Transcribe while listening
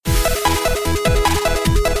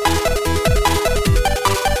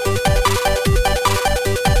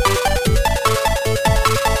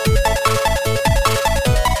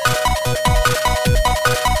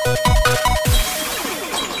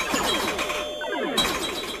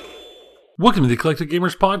Welcome to the Eclectic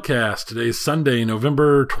Gamers Podcast. Today is Sunday,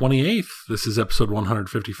 November 28th. This is episode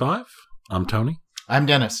 155. I'm Tony. I'm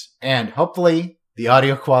Dennis. And hopefully the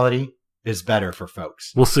audio quality is better for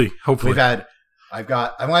folks. We'll see. Hopefully. I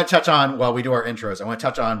want to touch on, while we do our intros,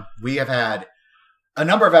 we have had a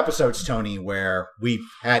number of episodes, Tony, where we've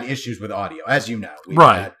had issues with audio. As you know, we've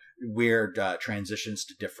had weird transitions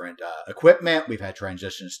to different equipment. We've had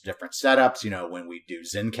transitions to different setups, when we do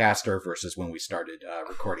Zencastr versus when we started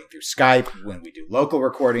recording through Skype, when we do local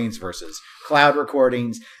recordings versus cloud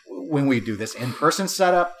recordings, when we do this in-person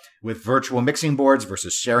setup with virtual mixing boards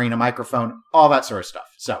versus sharing a microphone, all that sort of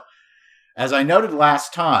stuff. So, as I noted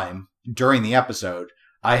last time during the episode,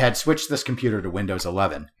 I had switched this computer to Windows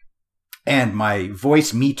 11. And my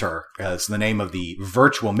voice meter, is the name of the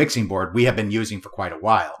virtual mixing board we have been using for quite a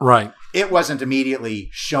while. Right. It wasn't immediately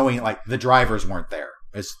showing, the drivers weren't there.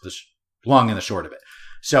 It's the long and the short of it.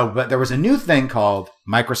 So, but there was a new thing called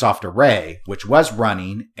Microsoft Array, which was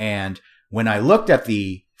running. And when I looked at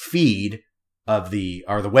the feed of the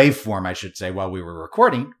waveform, I should say, while we were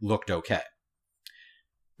recording, looked okay.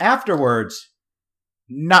 Afterwards,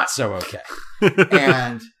 not so okay.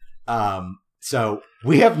 And, so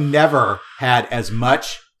we have never had as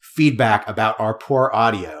much feedback about our poor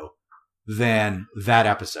audio than that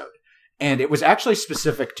episode. And it was actually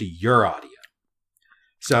specific to your audio.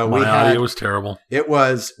 So my audio was terrible. It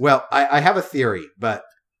was, I have a theory,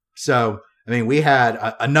 we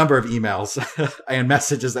had a number of emails and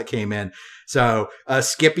messages that came in. So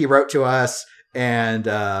Skippy wrote to us and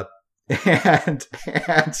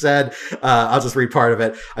said, I'll just read part of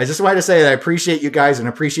it. I just wanted to say that I appreciate you guys and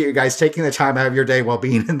appreciate you guys taking the time out of your day while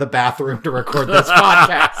being in the bathroom to record this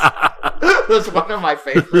podcast. That's one of my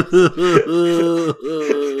favorites.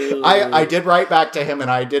 I did write back to him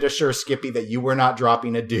and I did assure Skippy that you were not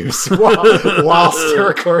dropping a deuce whilst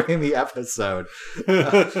recording the episode.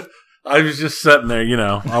 I was just sitting there,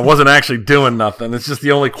 I wasn't actually doing nothing. It's just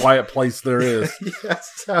the only quiet place there is.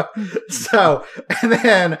 Yes. So, and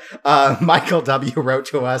then Michael W. wrote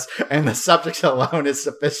to us, and the subject alone is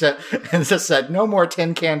sufficient, and just said, no more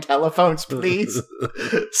tin can telephones, please.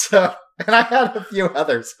 So, and I had a few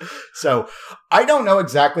others. So, I don't know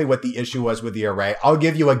exactly what the issue was with the array. I'll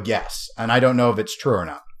give you a guess, and I don't know if it's true or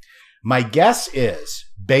not. My guess is,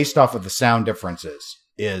 based off of the sound differences,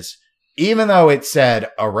 is even though it said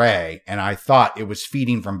array and I thought it was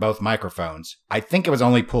feeding from both microphones, I think it was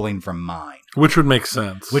only pulling from mine. Which would make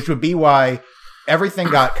sense. Which would be why everything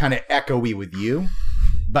got kind of echoey with you.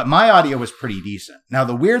 But my audio was pretty decent. Now,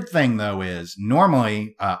 the weird thing, though, is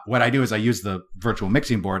normally what I do is I use the virtual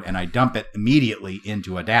mixing board and I dump it immediately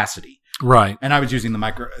into Audacity. Right. And I was using the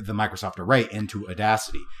Microsoft Array into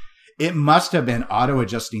Audacity. It must have been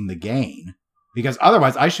auto-adjusting the gain, because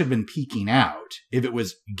otherwise I should have been peaking out if it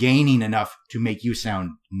was gaining enough to make you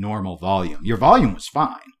sound normal volume. Your volume was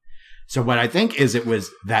fine. So what I think is it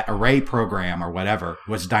was that Array program or whatever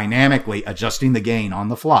was dynamically adjusting the gain on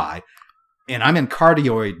the fly. And I'm in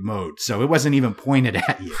cardioid mode, so it wasn't even pointed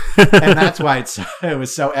at you. And that's why it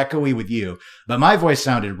was so echoey with you. But my voice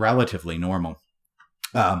sounded relatively normal.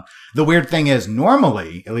 The weird thing is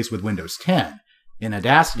normally, at least with Windows 10, in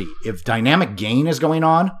Audacity, if dynamic gain is going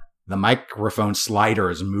on, the microphone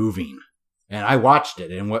slider is moving. And I watched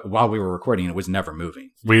it, and while we were recording, it was never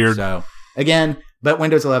moving. Weird. So, again, but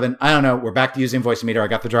Windows 11, I don't know. We're back to using Voicemeeter. I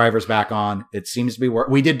got the drivers back on. It seems to be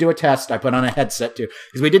working. We did do a test. I put on a headset, too.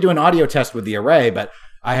 Because we did do an audio test with the Array, but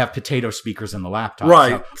I have potato speakers in the laptop.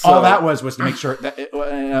 Right. So all that was to make sure that, if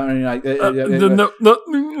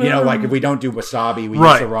we don't do Wasabi, we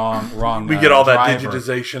use the wrong we get all driver. That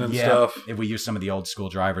digitization and stuff. If we use some of the old school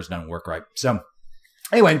drivers, it doesn't work right. So,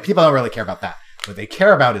 anyway, people don't really care about that. What they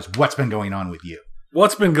care about is what's been going on with you.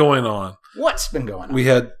 What's been going on? What's been going on? We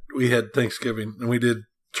had Thanksgiving and we did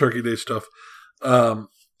Turkey Day stuff.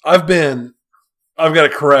 I've got a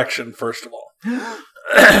correction, first of all.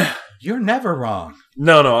 You're never wrong.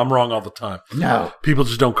 No, I'm wrong all the time. No. People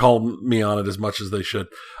just don't call me on it as much as they should.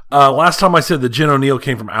 Last time I said that Jen O'Neill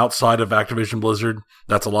came from outside of Activision Blizzard.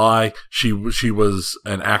 That's a lie. She was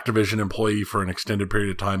an Activision employee for an extended period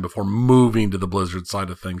of time before moving to the Blizzard side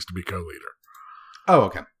of things to be co-leader. Oh,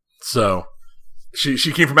 okay. So she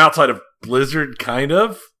came from outside of Blizzard, kind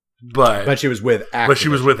of, but she was with Activision. But she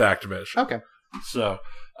was with Activision. Okay. So,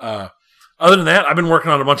 other than that, I've been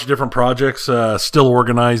working on a bunch of different projects, still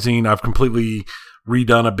organizing. I've completely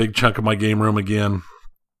redone a big chunk of my game room again,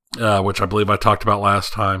 which I believe I talked about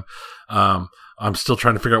last time. I'm still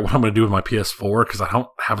trying to figure out what I'm going to do with my PS4 because I don't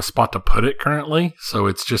have a spot to put it currently. So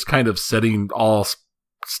it's just kind of sitting all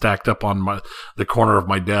stacked up on the corner of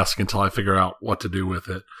my desk until I figure out what to do with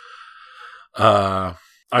it. I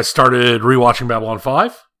started rewatching Babylon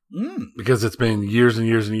 5. because it's been years and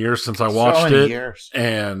years and years since I watched it. Years.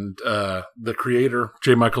 And the creator,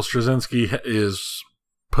 J. Michael Straczynski, is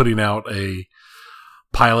putting out a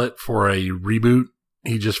pilot for a reboot.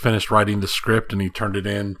 He just finished writing the script and he turned it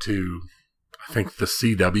in to, I think the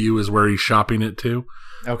CW is where he's shopping it to.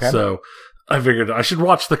 Okay. So I figured I should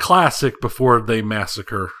watch the classic before they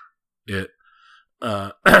massacre it.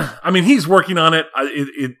 I mean, he's working on it.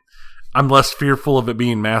 I'm less fearful of it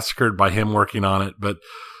being massacred by him working on it, but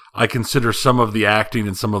I consider some of the acting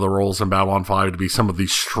and some of the roles in Babylon 5 to be some of the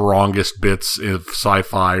strongest bits of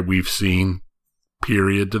sci-fi we've seen,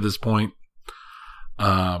 period, to this point.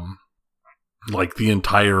 Like the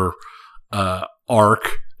entire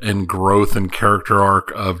arc and growth and character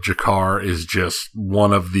arc of G'Kar is just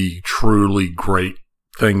one of the truly great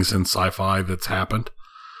things in sci-fi that's happened.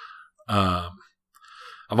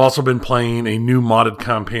 I've also been playing a new modded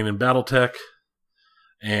campaign in BattleTech,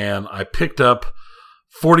 and I picked up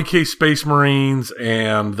 40k Space Marines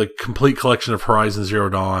and the complete collection of Horizon Zero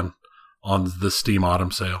Dawn on the Steam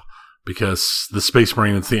Autumn sale, because the Space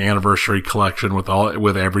Marine, it's the anniversary collection with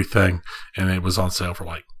everything, and it was on sale for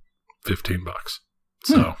like $15.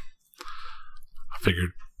 So I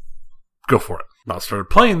figured, go for it. Not started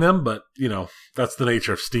playing them, but you know, that's the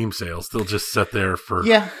nature of Steam sales. They'll just sit there for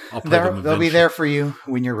I'll play them. They'll be there for you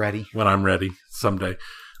when you're ready. When I'm ready someday.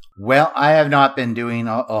 Well, I have not been doing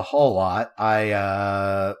a whole lot. I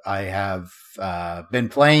have been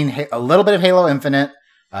playing a little bit of Halo Infinite,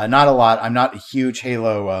 not a lot. I'm not a huge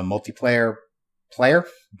Halo multiplayer player,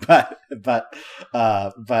 but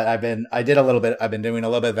I did a little bit. I've been doing a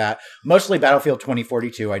little bit of that. Mostly Battlefield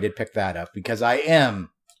 2042. I did pick that up because I am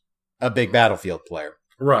a big Battlefield player.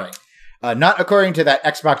 Right. Not according to that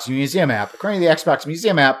Xbox Museum app. According to the Xbox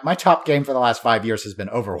Museum app, my top game for the last 5 years has been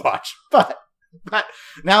Overwatch. But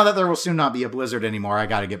now that there will soon not be a Blizzard anymore, I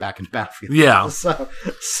got to get back into Battlefield. Yeah. So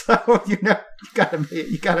you know,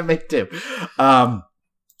 you gotta make do. And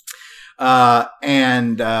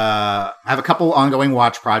I have a couple ongoing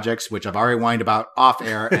watch projects, which I've already whined about off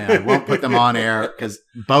air, and I won't put them on air because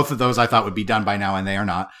both of those I thought would be done by now, and they are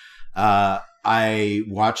not. I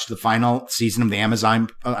watched the final season of the Amazon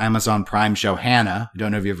Prime show Hannah. I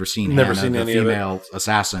don't know if you've ever seen Never Hannah, seen the any of it. female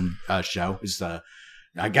assassin show.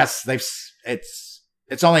 I guess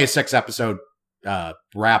it's only a 6-episode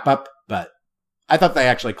wrap up, but I thought they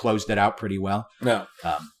actually closed it out pretty well. Yeah.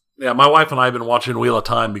 Yeah, my wife and I have been watching Wheel of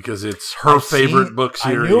Time because it's her favorite book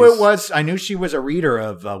series. I knew she was a reader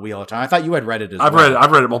of Wheel of Time. I thought you had read it as well. well.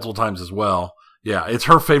 I've read it multiple times as well. Yeah, it's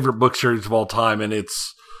her favorite book series of all time, and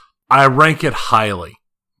I rank it highly,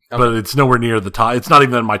 but it's nowhere near the top. It's not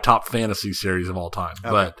even in my top fantasy series of all time.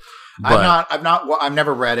 Okay. But I've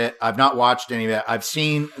never read it. I've not watched any of it. I've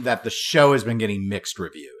seen that the show has been getting mixed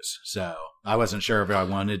reviews, so I wasn't sure if I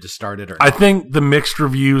wanted to start it or not. I think the mixed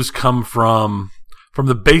reviews come from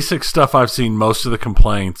the basic stuff I've seen. Most of the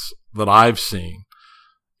complaints that I've seen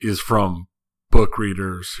is from book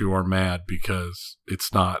readers who are mad because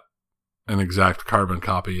it's not an exact carbon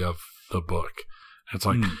copy of the book. It's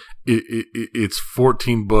like it's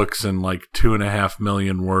 14 books and like 2.5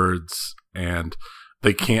 million words, and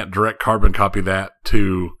they can't direct carbon copy that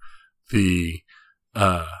to the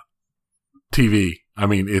TV. I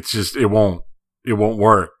mean, it's just it won't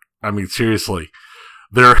work. I mean, seriously,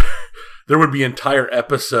 there would be entire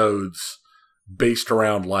episodes based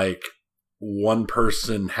around like one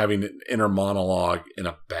person having an inner monologue in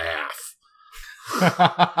a bath.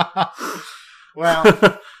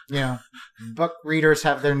 Well, book readers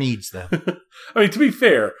have their needs, though. I mean, to be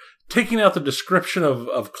fair, taking out the description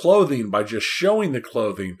of clothing by just showing the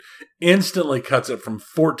clothing instantly cuts it from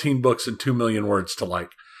 14 books and 2 million words to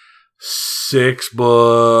like 6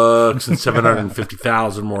 books and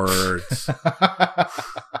 750,000 words.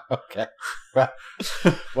 Okay.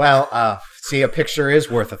 Well, see, a picture is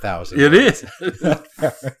worth 1,000. It is.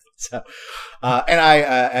 So, and I,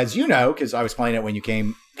 as you know, because I was playing it when you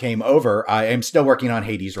came over, I am still working on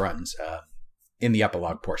Hades runs in the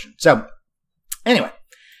epilogue portion. So, anyway,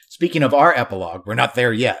 speaking of our epilogue, we're not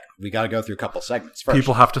there yet. We got to go through a couple segments first.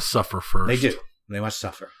 People have to suffer first. They do. They must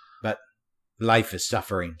suffer. But life is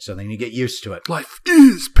suffering, so they need to get used to it. Life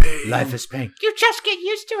is pain. Life is pain. You just get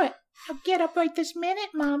used to it. I'll get up right this minute,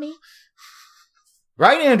 Mommy.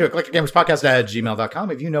 Right into it.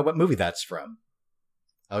 CollectorGamersPodcast@gmail.com if you know what movie that's from.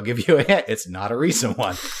 I'll give you a hint. It's not a recent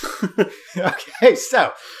one. Okay,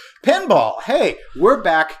 so pinball. Hey, we're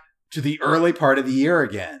back to the early part of the year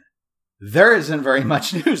again. there isn't very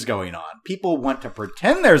much news going on. People want to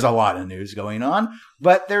pretend there's a lot of news going on,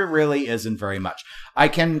 but there really isn't very much. I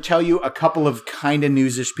can tell you a couple of kind of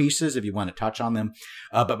newsish pieces if you want to touch on them.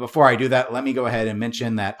 But before I do that, let me go ahead and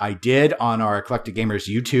mention that I did on our Eclectic Gamers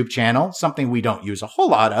YouTube channel, something we don't use a whole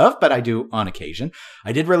lot of, but I do on occasion.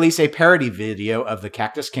 I did release a parody video of the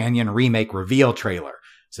Cactus Canyon remake reveal trailer.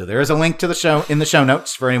 So there is a link to the show in the show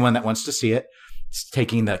notes for anyone that wants to see it. It's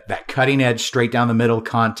taking that cutting edge, straight down the middle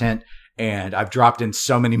content. And I've dropped in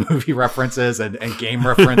so many movie references and game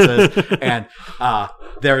references. And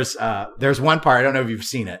there's one part, I don't know if you've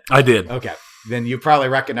seen it. I did. Okay. Then you probably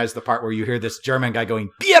recognize the part where you hear this German guy going,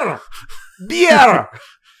 Bier! Bier!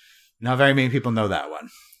 Not very many people know that one,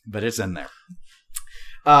 but it's in there.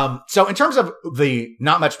 So in terms of the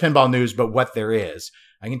not much pinball news, but what there is,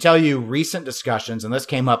 I can tell you recent discussions, and this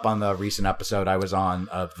came up on the recent episode I was on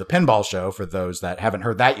of the Pinball Show. For those that haven't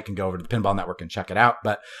heard that, you can go over to the Pinball Network and check it out.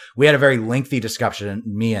 But we had a very lengthy discussion,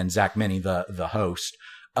 me and Zach Minnie, the host,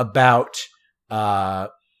 about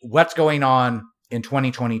what's going on in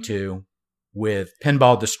 2022 with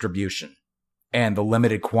pinball distribution and the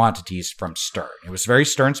limited quantities from Stern. It was very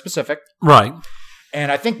Stern specific. Right.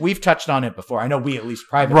 And I think we've touched on it before. I know we at least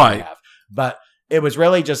privately have. But it was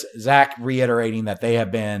really just Zach reiterating that they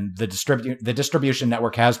have been, the distribution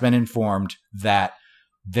network has been informed that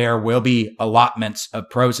there will be allotments of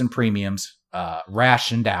pros and premiums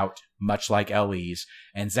rationed out, much like LEs.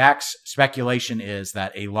 And Zach's speculation is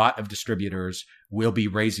that a lot of distributors will be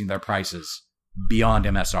raising their prices beyond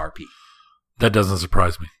MSRP. That doesn't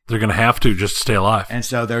surprise me. They're going to have to just to stay alive. And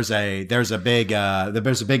so there's a big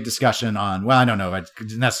discussion on, well, I don't know, I'd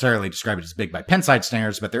necessarily describe it as big by Pinside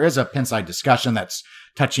standards, but there is a Pinside discussion that's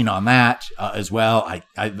touching on that as well.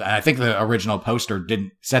 I think the original poster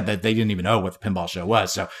said that they didn't even know what the Pinball Show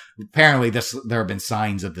was. So apparently there have been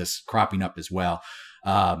signs of this cropping up as well.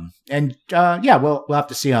 We'll have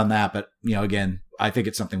to see on that. But, again, I think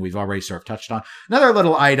it's something we've already sort of touched on. Another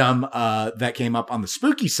little item that came up on the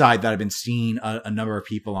spooky side that I've been seeing a number of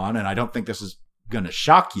people on, and I don't think this is going to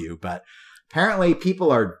shock you, but apparently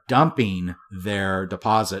people are dumping their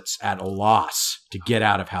deposits at a loss to get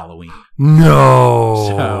out of Halloween. No.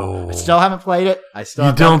 So I still haven't played it. I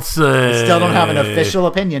still don't have an official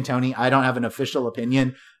opinion, Tony. I don't have an official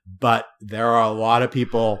opinion, but there are a lot of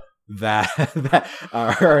people that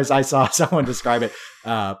or as I saw someone describe it,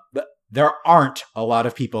 there aren't a lot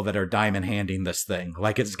of people that are diamond handing this thing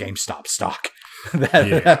like it's GameStop stock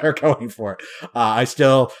that are going for it. I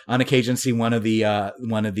still, on occasion, see one of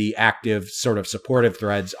the active sort of supportive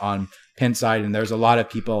threads on Pinside, and there's a lot of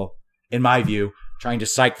people, in my view, trying to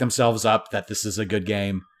psych themselves up that this is a good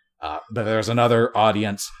game. But there's another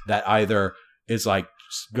audience that either is like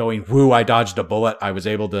going, woo, I dodged a bullet. I was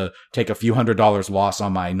able to take a few $100 loss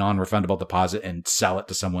on my non-refundable deposit and sell it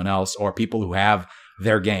to someone else, or people who have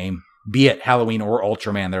their game, be it Halloween or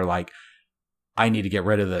Ultraman, they're like, I need to get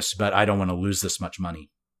rid of this, but I don't want to lose this much money.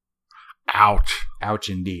 Ouch. Ouch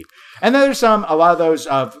indeed. And then there's a lot of those,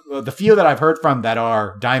 the few that I've heard from that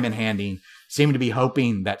are diamond handing seem to be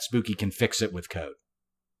hoping that Spooky can fix it with code.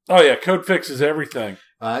 Oh yeah, code fixes everything.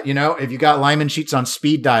 If you got Lyman sheets on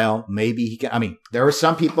speed dial, maybe he can. I mean, there are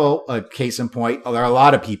some people, case in point, there are a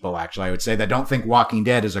lot of people actually, I would say, that don't think Walking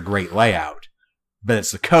Dead is a great layout, but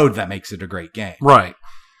it's the code that makes it a great game. Right.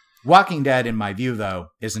 Walking Dead, in my view, though,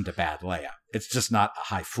 isn't a bad layout. It's just not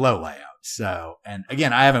a high flow layout. So, and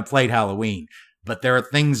again, I haven't played Halloween, but there are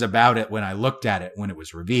things about it when I looked at it when it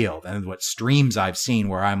was revealed, and what streams I've seen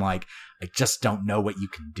where I'm like, I just don't know what you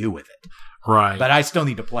can do with it. Right. But I still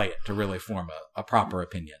need to play it to really form a proper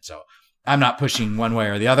opinion. So I'm not pushing one way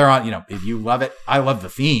or the other on, if you love it, I love the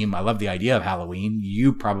theme. I love the idea of Halloween.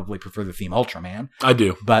 You probably prefer the theme Ultraman. I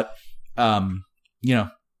do. But,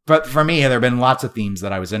 but for me, there have been lots of themes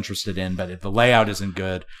that I was interested in, but if the layout isn't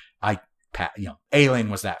good, Alien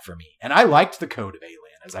was that for me. And I liked the code of Alien,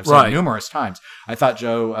 as I've said numerous times. I thought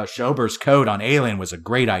Joe Schober's code on Alien was a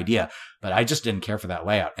great idea, but I just didn't care for that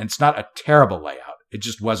layout. And it's not a terrible layout. It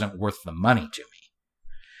just wasn't worth the money to me.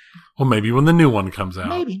 Well, maybe when the new one comes out.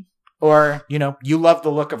 Maybe. Or, you love the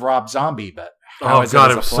look of Rob Zombie, but oh,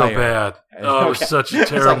 God, it was so bad. Oh, it was such a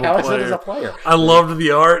terrible how player. Is it as a player? I loved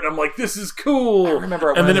the art. I'm like, this is cool. I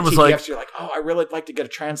remember and then it was like, you're like, oh, I really like to get a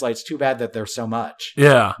translate. It's too bad that there's so much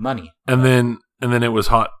money. And then it was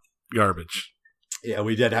hot garbage. Yeah,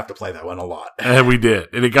 we did have to play that one a lot. And we did.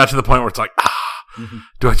 And it got to the point where it's like,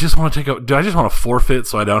 do I just want to forfeit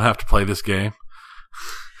so I don't have to play this game?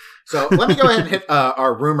 So let me go ahead and hit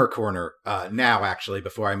our rumor corner now, actually,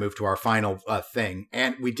 before I move to our final thing.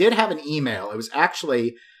 And we did have an email. It was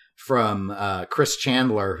actually from Chris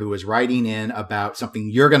Chandler, who was writing in about something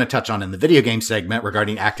you're going to touch on in the video game segment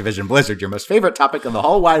regarding Activision Blizzard, your most favorite topic in the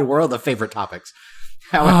whole wide world of favorite topics.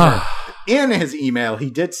 However, in his email, he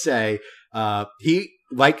did say he,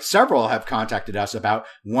 like several, have contacted us about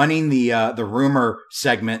wanting the rumor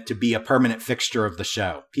segment to be a permanent fixture of the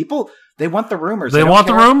show. People, they want the rumors. They want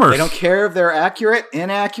the rumors. They don't care if they're accurate,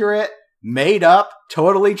 inaccurate, made up,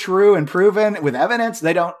 totally true and proven with evidence.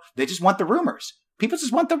 They just want the rumors. People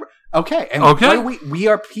just want okay. And what are we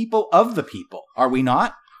are people of the people, are we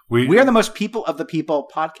not? We are the most people of the people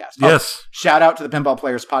podcast. Yes. Shout out to the Pinball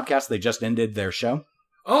Players podcast. They just ended their show.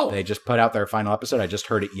 Oh. They just put out their final episode. I just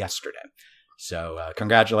heard it yesterday. So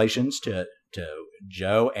congratulations to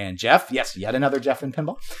Joe and Jeff. Yes, yet another Jeff in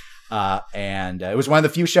Pinball. And it was one of the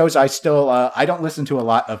few shows I still, I don't listen to a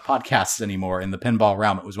lot of podcasts anymore in the pinball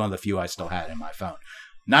realm. It was one of the few I still had in my phone.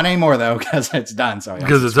 Not anymore, though, because it's done. So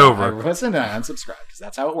because it's over. I listen and I unsubscribe because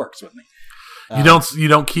that's how it works with me. You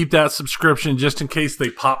don't keep that subscription just in case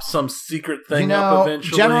they pop some secret thing up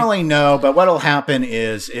eventually? Generally, no. But what'll happen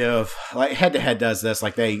is if like Head to Head does this,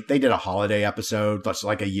 like they did a holiday episode, that's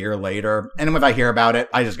like a year later. And if I hear about it,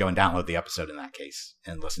 I just go and download the episode in that case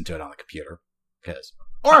and listen to it on the computer.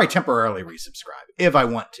 Or I temporarily resubscribe if I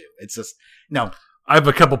want to. It's just, no. I have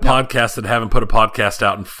a couple podcasts that haven't put a podcast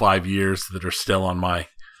out in 5 years that are still in my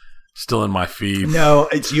feed. No,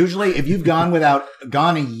 it's usually if you've gone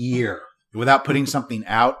a year without putting something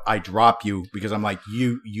out, I drop you because I'm like,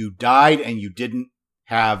 you died and you didn't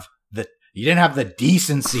have the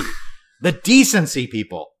decency,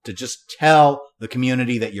 people, to just tell the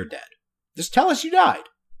community that you're dead. Just tell us you died.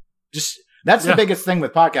 That's the biggest thing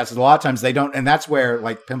with podcasts is a lot of times they don't, and that's where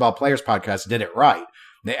like Pinball Players Podcast did it right.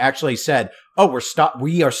 They actually said, "Oh,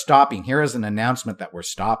 we are stopping. Here is an announcement that we're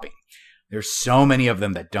stopping." There's so many of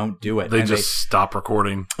them that don't do it. They just stop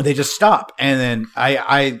recording. They just stop. And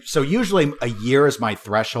then so usually a year is my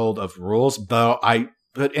threshold of rules, though I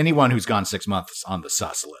put anyone who's gone 6 months on the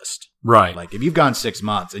sus list. Right. Like if you've gone 6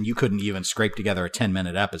 months and you couldn't even scrape together a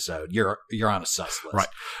 10-minute episode, you're on a sus list. Right.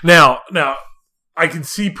 Now I can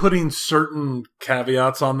see putting certain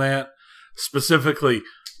caveats on that. Specifically,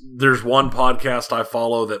 there's one podcast I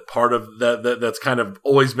follow that part of that's kind of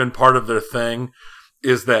always been part of their thing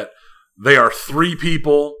is that they are 3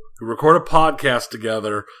 people who record a podcast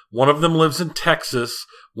together. One of them lives in Texas,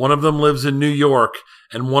 one of them lives in New York,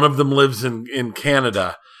 and one of them lives in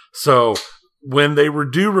Canada. So when they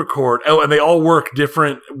do record, and they all work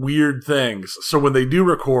different weird things. So when they do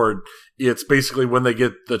record, it's basically when they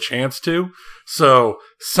get the chance to. So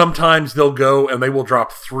sometimes they'll go and they will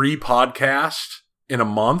drop 3 podcasts in a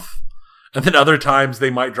month. And then other times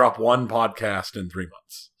they might drop 1 podcast in 3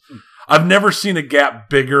 months. I've never seen a gap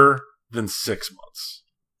bigger than 6 months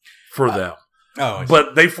for them.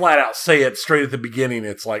 But they flat out say it straight at the beginning.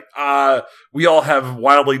 It's like, we all have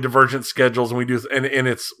wildly divergent schedules and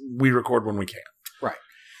we record when we can. Right.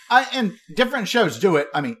 And different shows do it.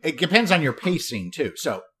 I mean, it depends on your pacing too.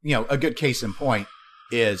 So, a good case in point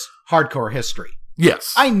is Hardcore History.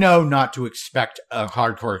 Yes. I know not to expect a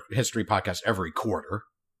Hardcore History podcast every quarter.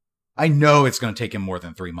 I know it's going to take him more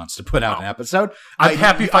than 3 months to put out an episode. I'm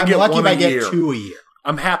happy if I get one a year. I'm lucky if I get 2 a year.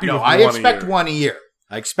 I'm happy with I expect 1 a year.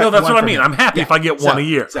 That's what I mean. I'm happy if I get 1 a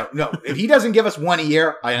year. So, no, if he doesn't give us 1 a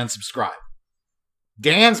year, I unsubscribe.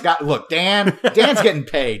 Dan's getting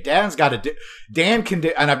paid. Dan can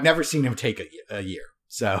do, and I've never seen him take a year.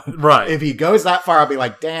 So, right. If he goes that far, I'll be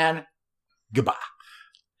like, Dan, goodbye.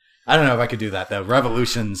 I don't know if I could do that, though.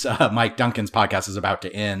 Revolution's, Mike Duncan's podcast is about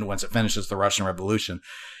to end once it finishes the Russian Revolution.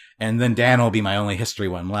 And then Dan will be my only history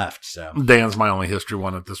one left. So Dan's my only history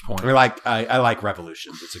one at this point. I like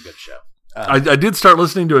Revolutions. It's a good show. I did start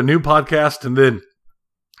listening to a new podcast and then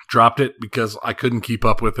dropped it because I couldn't keep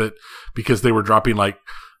up with it because they were dropping like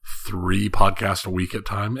 3 podcasts a week at a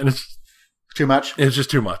time. And it's too much. It's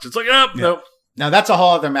just too much. It's like, no. Now, that's a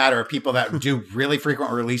whole other matter of people that do really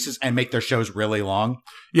frequent releases and make their shows really long.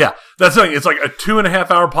 Yeah, that's the thing. It's like a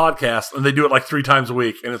 2.5-hour podcast and they do it like 3 times a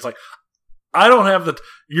week. And it's like, I don't have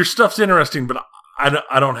your stuff's interesting, but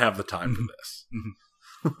I don't have the time for this.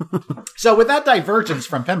 So with that divergence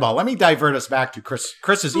from pinball, let me divert us back to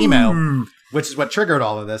Chris's email, which is what triggered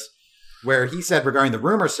all of this, where he said regarding the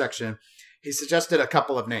rumor section, he suggested a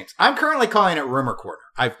couple of names. I'm currently calling it Rumor Corner.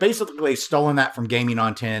 I've basically stolen that from Gaming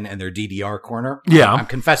on 10 and their DDR corner. Yeah. I'm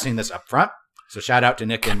confessing this up front. So shout out to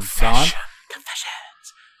Nick and Don.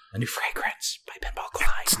 Confessions. A new fragrance by Pinball Clyde.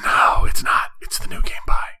 It's not. It's the new game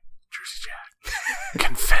by Jersey Jack.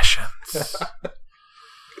 Confessions.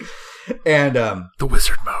 And the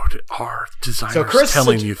wizard mode are designers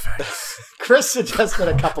telling you things. Chris suggested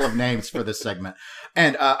a couple of names for this segment,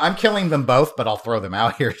 and I'm killing them both, but I'll throw them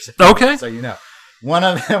out here. Okay. So you know. One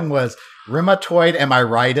of them was rheumatoid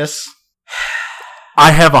amiritis.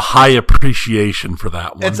 I have a high appreciation for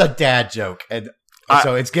that one. It's a dad joke, and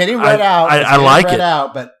so it's getting read out. I like it.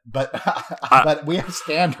 Out, but we have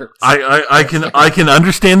standards. I can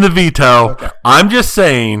understand the veto. Okay. I'm just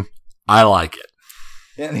saying I like it.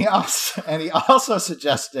 And he also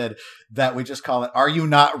suggested that we just call it "Are you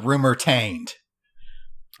not rumor-tained?"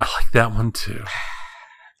 I like that one too.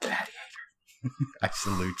 Gladiator. I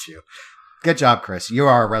salute you. Good job, Chris. You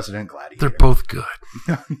are a resident gladiator. They're both good.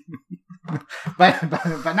 but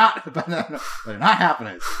not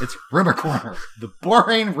happening. It's Rumor Corner, the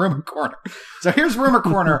boring Rumor Corner. So here's Rumor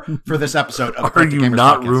Corner for this episode of Are you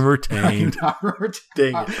not rumor-tained? Are you not rumor-tained?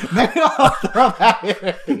 Dang it. Maybe I'll throw that in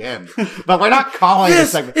at the end. But we're not calling This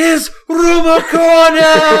this segment. is Rumor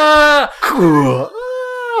Corner. Cool.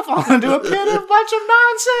 Fall into a pit of a bunch of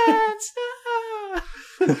nonsense.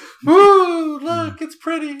 Ooh, look, it's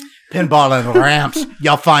pretty. Pinball and ramps.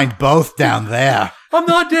 You'll find both down there. I'm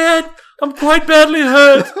not dead. I'm quite badly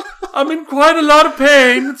hurt. I'm in quite a lot of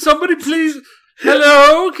pain. Somebody please.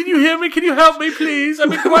 Hello? Can you hear me? Can you help me, please?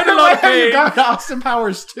 I'm in quite a lot of You pain. got Austin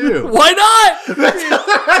Powers too. Why not? That's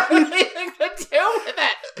not anything to do with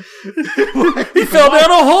it. He fell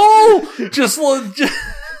down a hole. Just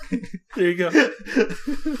there you go.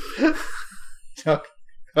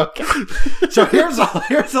 Okay. So here's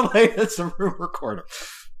the latest Rumor Corner.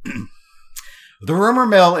 The rumor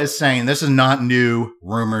mill is saying this is not new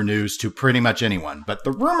rumor news to pretty much anyone, but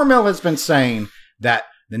the rumor mill has been saying that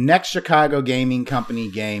the next Chicago Gaming Company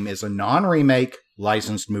game is a non-remake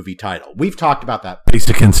licensed movie title. We've talked about that.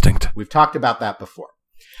 Basic Instinct. We've talked about that before.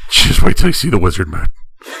 Just wait till you see the wizard mode.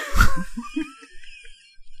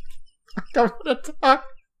 I don't want to talk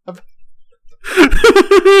about.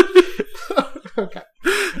 Okay.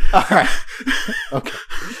 All right. Okay.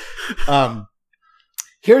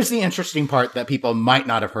 Here's the interesting part that people might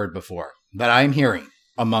not have heard before that I'm hearing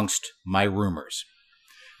amongst my rumors.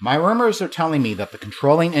 My rumors are telling me that the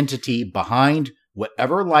controlling entity behind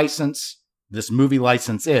whatever license this movie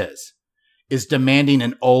license is demanding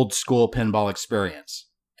an old school pinball experience.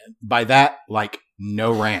 By that, like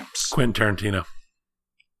no ramps. Quentin Tarantino.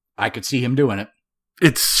 I could see him doing it.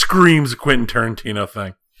 It screams a Quentin Tarantino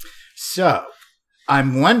thing. So,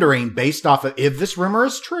 I'm wondering, based off of if this rumor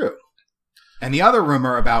is true, and the other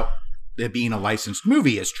rumor about it being a licensed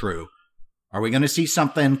movie is true, are we going to see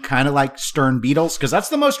something kind of like Stern Beatles? Because that's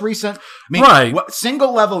the most recent. I mean, Right.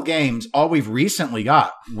 Single level games, all we've recently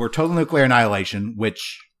got were Total Nuclear Annihilation,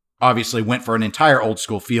 which obviously went for an entire old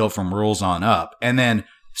school feel from rules on up, and then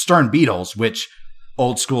Stern Beatles, which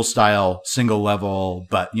old school style, single level,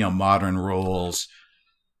 but modern rules.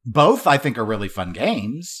 Both, I think, are really fun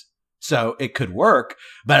games. So it could work,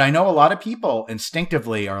 but I know a lot of people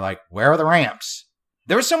instinctively are like, where are the ramps?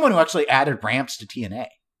 There was someone who actually added ramps to TNA.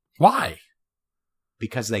 Why?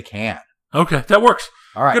 Because they can. Okay, that works.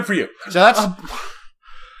 All right. Good for you. So that's...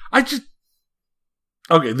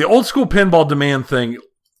 Okay, the old school pinball demand thing,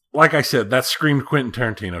 like I said, that screamed Quentin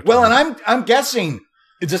Tarantino. Well, and I'm guessing,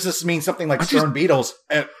 does this mean something like Stern Beatles?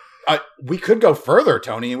 We could go further,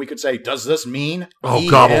 Tony, and we could say, does this mean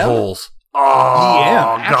gobble holes.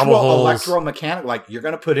 Actual holes. electromechanical, like you're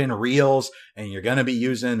going to put in reels and you're going to be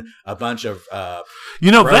using a bunch of that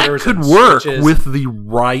rotors could and work switches. with the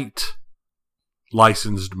right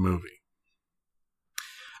licensed movie.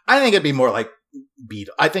 I think it'd be more like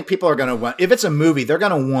Beatles. I think people are going to want, if it's a movie, they're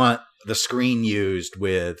going to want the screen used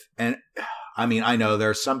with, and I mean, I know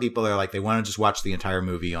there are some people that are like, they want to just watch the entire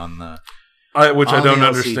movie on the Which I don't the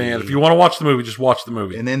understand. LCD. If you want to watch the movie, just watch the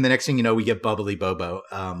movie. And then the next thing you know, we get Bubbly Bobo.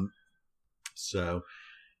 But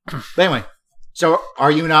anyway, so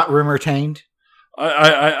are you not rumor-tained?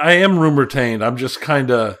 I am rumor-tained. I'm just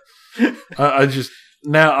kind of...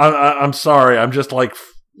 I'm sorry. I'm just like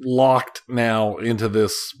locked now into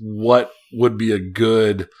this what would be a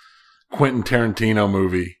good Quentin Tarantino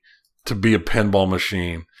movie to be a pinball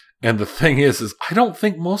machine. And the thing is I don't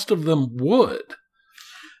think most of them would.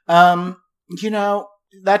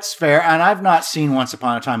 That's fair. And I've not seen Once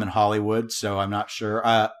Upon a Time in Hollywood, so I'm not sure.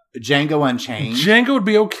 Django Unchained. Django would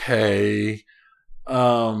be okay.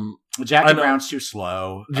 Jackie Brown's too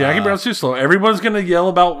slow. Jackie Brown's too slow. Everyone's going to yell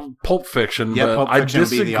about Pulp Fiction, Yeah, but Pulp I Fiction would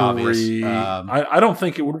be disagree. the obvious. I don't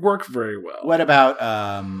think it would work very well. What about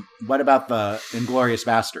the Inglourious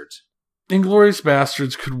Bastards? Inglourious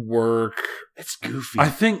Bastards could work. It's goofy.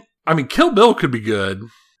 Kill Bill could be good.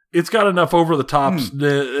 it's got enough over the tops, and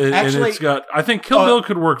Actually, it's got. I think Kill Bill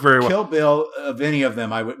could work very well. Kill Bill of any of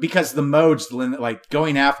them, I would, because the modes, like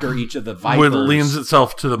going after each of the Vipers, Lends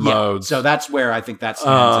itself to the modes. So that's where I think that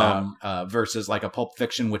stands out versus like a Pulp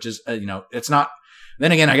Fiction, which is it's not.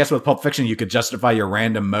 Then again, I guess with Pulp Fiction, you could justify your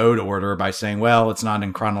random mode order by saying, well, it's not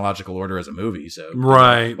in chronological order as a movie. So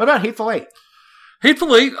right. What about Hateful Eight?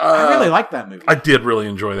 Hateful Eight. I really like that movie. I did really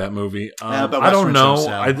enjoy that movie. But I don't know.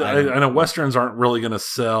 sell. I know Westerns aren't really going to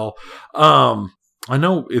sell. I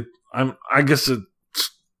know it. I guess it's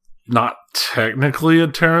not technically a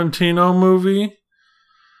Tarantino movie,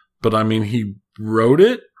 but I mean he wrote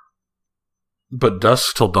it. But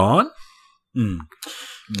Dusk Till Dawn.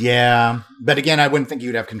 Yeah, but again, I wouldn't think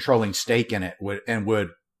you'd have controlling stake in it.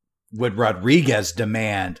 Would Rodriguez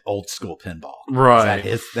demand old school pinball? Right. Is that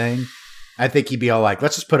his thing? I think he'd be all like,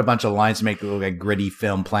 let's just put a bunch of lines to make it look like gritty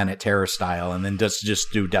film, Planet Terror style, and then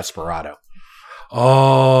just do Desperado.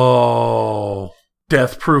 Oh,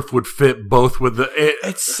 Death Proof would fit both with the.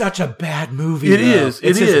 It's such a bad movie. It's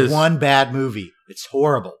just one bad movie. It's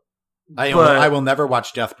horrible. I will never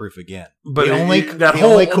watch Death Proof again. But the only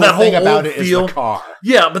cool thing about it is the car.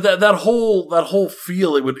 Yeah, but that whole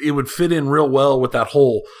feel it would fit in real well with that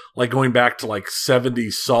whole like going back to like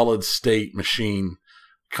 70s solid state machine.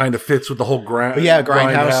 Kind of fits with the whole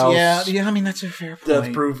Grindhouse. Yeah. I mean, that's a fair point.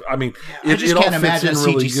 Death Proof. I mean, I just can't imagine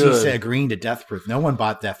really CGC agreeing to Death Proof. No one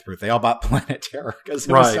bought Death Proof. They all bought Planet Terror because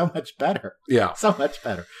it was so much better. Yeah, so much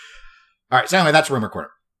better. All right. So anyway, that's Rumor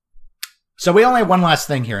Corner. So we only have one last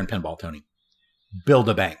thing here in pinball, Tony. Build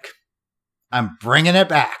a bank. I'm bringing it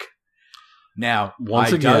back. Now, I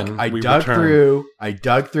dug through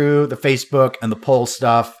the Facebook and the poll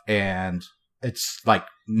stuff, and it's like,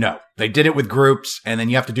 no, they did it with groups, and then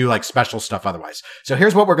you have to do like special stuff otherwise. So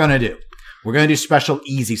here's what we're going to do. We're going to do special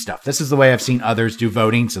easy stuff. This is the way I've seen others do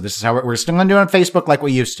voting. So this is how we're still going to do it on Facebook like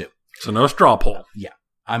we used to. So no straw poll. Yeah.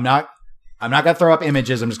 I'm not going to throw up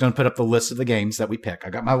images. I'm just going to put up the list of the games that we pick. I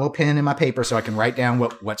got my little pen in my paper so I can write down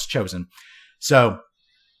what's chosen. So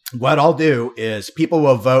what I'll do is people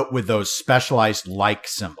will vote with those specialized like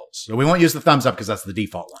symbols. So we won't use the thumbs up because that's the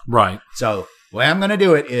default one. Right. So the way I'm going to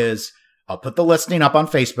do it is I'll put the listing up on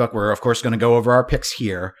Facebook. We're, of course, going to go over our picks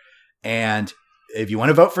here. And if you want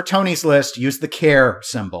to vote for Tony's list, use the care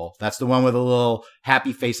symbol. That's the one with a little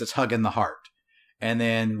happy face that's hugging the heart. And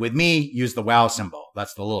then with me, use the wow symbol.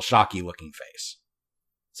 That's the little shocky looking face.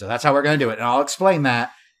 So that's how we're going to do it. And I'll explain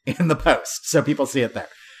that in the post so people see it there.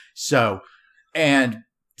 So, and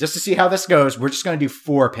just to see how this goes, we're just going to do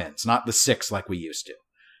 4 pins, not the 6 like we used to.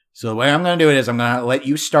 So the way I'm going to do it is I'm going to let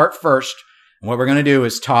you start first. And what we're going to do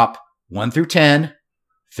is top 1 through 10,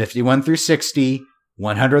 51 through 60,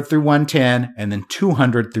 100 through 110, and then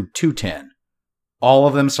 200 through 210. All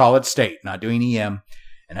of them solid state, not doing EM.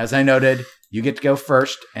 And as I noted, you get to go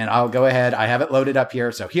first, and I'll go ahead. I have it loaded up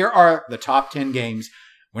here. So here are the top 10 games.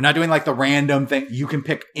 We're not doing like the random thing. You can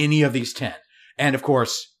pick any of these 10. And of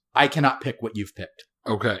course, I cannot pick what you've picked.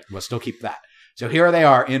 Okay. We'll still keep that. So here they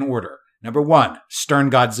are in order. Number 1,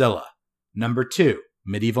 Stern Godzilla. Number 2,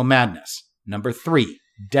 Medieval Madness. Number 3,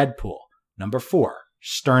 Deadpool. Number 4,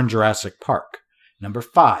 Stern Jurassic Park. Number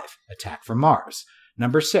 5, Attack from Mars.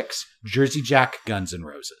 Number 6, Jersey Jack Guns N'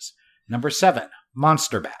 Roses. Number 7,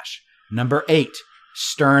 Monster Bash. Number 8,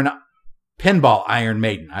 Stern Pinball Iron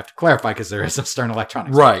Maiden. I have to clarify because there is a Stern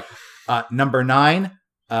Electronics. Right. Number 9,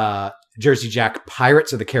 Jersey Jack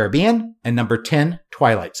Pirates of the Caribbean. And number 10,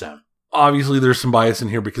 Twilight Zone. Obviously, there's some bias in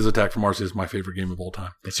here because Attack from Mars is my favorite game of all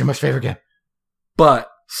time. It's your most favorite game. But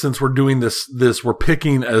since we're doing this, we're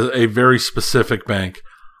picking a very specific bank.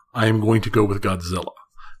 I am going to go with Godzilla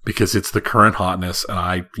because it's the current hotness, and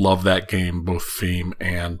I love that game, both theme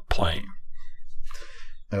and playing.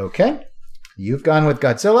 Okay. You've gone with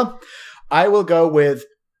Godzilla. I will go with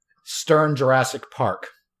Stern Jurassic Park,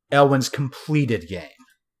 Elwin's completed game,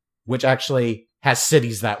 which actually has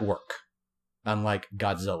cities that work, unlike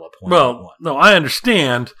Godzilla. Well, no, I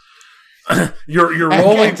understand. You're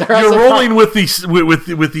rolling with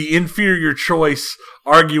the inferior choice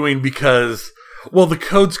arguing because the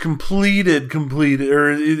code's completed,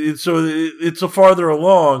 or it's so farther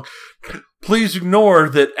along. Please ignore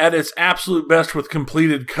that at its absolute best with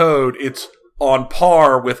completed code, it's on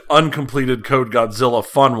par with uncompleted code Godzilla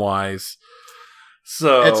fun-wise.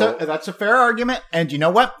 So that's a fair argument. And you know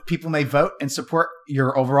what? People may vote and support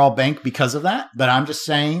your overall bank because of that. But I'm just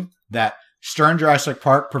saying that Stern Jurassic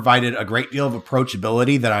Park provided a great deal of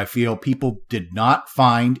approachability that I feel people did not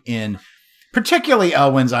find in particularly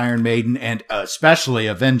Elwin's Iron Maiden and especially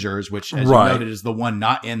Avengers, which, as you noted, is the one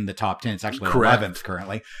not in the top 10. It's actually 11th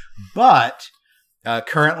currently. But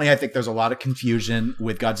currently, I think there's a lot of confusion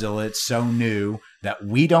with Godzilla. It's so new that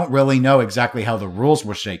we don't really know exactly how the rules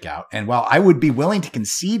will shake out. And while I would be willing to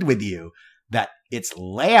concede with you that its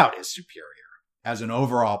layout is superior as an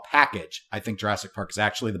overall package, I think Jurassic Park is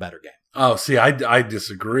actually the better game. Oh, see, I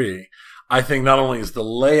disagree. I think not only is the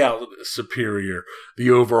layout superior, the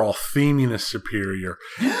overall theming is superior,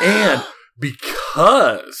 and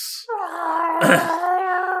because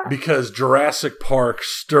Jurassic Park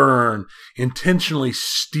Stern intentionally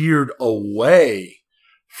steered away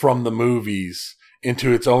from the movies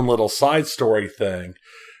into its own little side story thing,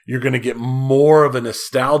 you're going to get more of a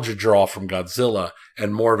nostalgia draw from Godzilla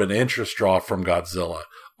and more of an interest draw from Godzilla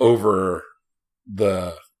over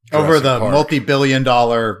the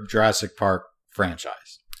multi-billion-dollar Jurassic Park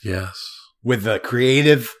franchise. Yes. With the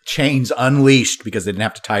creative chains unleashed because they didn't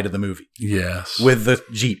have to tie to the movie. Yes. With the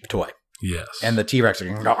Jeep toy. Yes. And the T-Rex are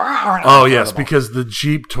going to go. Oh, yes, because the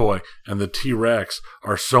Jeep toy and the T-Rex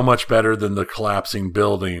are so much better than the collapsing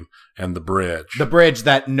building and the bridge. The bridge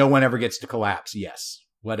that no one ever gets to collapse. Yes.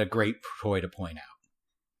 What a great toy to point out.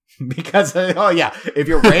 Because, if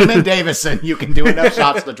you're Raymond Davison, you can do enough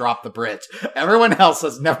shots to drop the bridge. Everyone else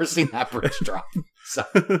has never seen that bridge drop. So,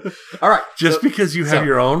 all right. Just because you have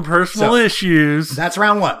your own personal issues. That's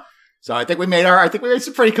round one. So I think we made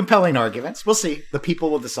some pretty compelling arguments. We'll see. The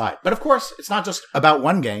people will decide. But of course, it's not just about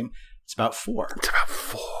one game. It's about four. It's about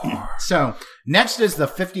four. So next is the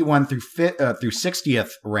 51 through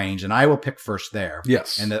 60th range, and I will pick first there.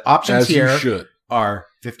 Yes. And the options here should. Are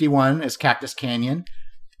 51 is Cactus Canyon,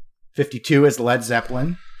 52 is Led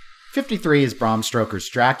Zeppelin, 53 is Bram Stoker's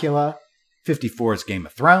Dracula, 54 is Game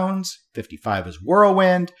of Thrones, 55 is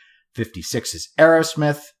Whirlwind, 56 is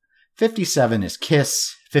Aerosmith, 57 is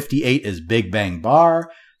Kiss, 58 is Big Bang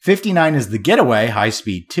Bar, 59 is The Getaway, High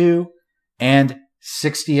Speed 2, and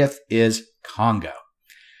 60th is Congo.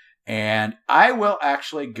 And I will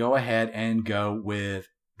actually go ahead and go with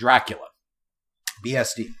Dracula,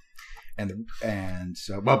 BSD. And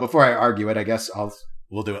so, well, before I argue it, I guess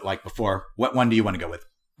we'll do it like before. What one do you want to go with?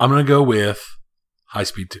 I'm going to go with High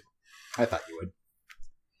Speed 2. I thought you would.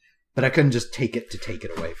 But I couldn't just take it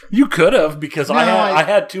away from you. You could have, because I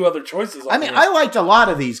had two other choices. I liked a lot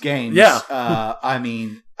of these games. Yeah.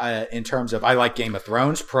 In terms of, I like Game of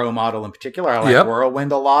Thrones, Pro Model in particular. I like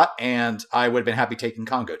Whirlwind a lot, and I would have been happy taking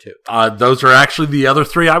Congo too. Those are actually the other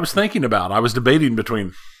three I was thinking about. I was debating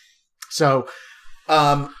between. So,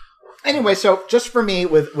 anyway, so just for me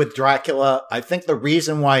with Dracula, I think the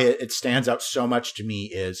reason why it stands out so much to me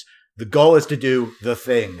is the goal is to do the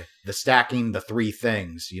thing, the stacking the three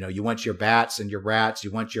things. You know, you want your bats and your rats,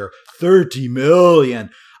 you want your 30 million.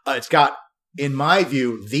 It's got, in my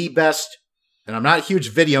view, the best, and I'm not a huge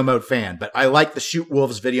video mode fan, but I like the Shoot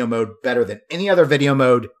Wolves video mode better than any other video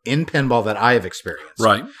mode in pinball that I have experienced.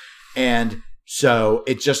 Right. And so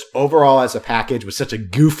it just overall as a package was such a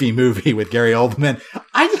goofy movie with Gary Oldman.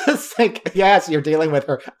 I just think, yes, you're dealing with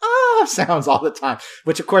her sounds all the time,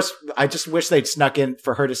 which of course I just wish they'd snuck in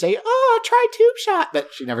for her to say, try Tube Shot, but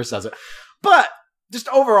she never says it. But just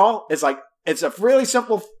overall, it's a really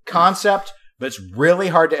simple concept, but it's really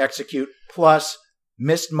hard to execute. Plus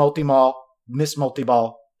missed multi-ball,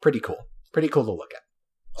 pretty cool to look at.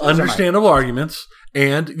 So understandable arguments.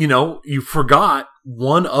 And, you forgot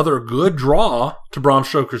one other good draw to Bram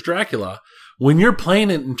Stoker's Dracula. When you're playing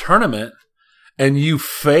it in tournament and you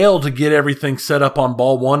fail to get everything set up on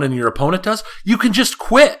ball one and your opponent does, you can just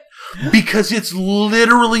quit because it's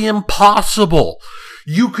literally impossible.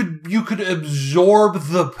 You could absorb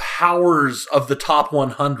the powers of the top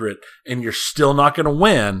 100 and you're still not going to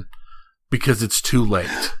win because it's too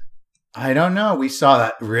late. I don't know. We saw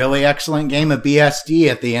that really excellent game of BSD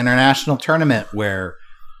at the international tournament where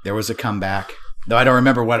there was a comeback. Though I don't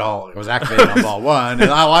remember what all it was activated on ball one. And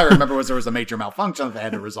all I remember was there was a major malfunction that they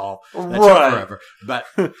had to resolve. That took forever. But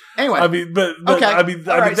anyway.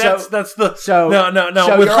 That's the so no.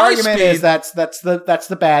 So with your high argument speed, is that's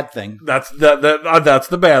the bad thing. That's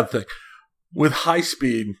the bad thing. With high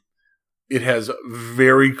speed, it has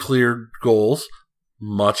very clear goals.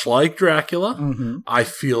 Much like Dracula, mm-hmm. I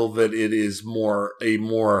feel that it is a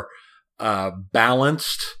more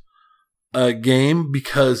balanced game,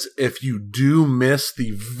 because if you do miss the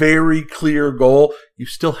very clear goal, you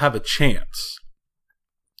still have a chance.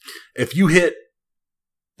 If you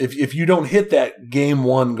don't hit that game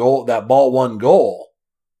one goal, that ball one goal,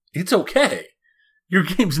 it's okay. Your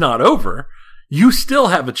game's not over. You still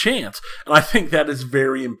have a chance. And I think that is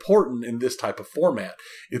very important in this type of format.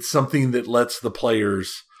 It's something that lets the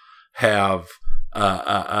players have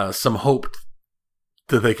some hope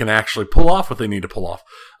that they can actually pull off what they need to pull off.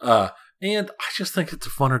 And I just think it's a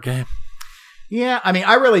funner game. Yeah, I mean,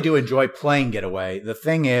 I really do enjoy playing Getaway. The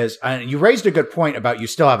thing is, you raised a good point about you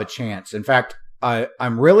still have a chance. In fact,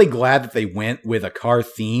 I'm really glad that they went with a car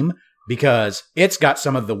theme because it's got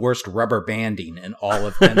some of the worst rubber banding in all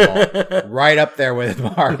of pinball, right up there with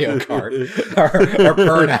Mario Kart or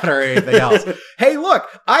Burnout or anything else. Hey, look,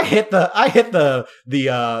 I hit the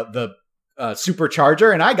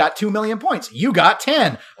supercharger and I got 2 million points. You got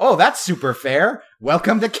 10. Oh, that's super fair.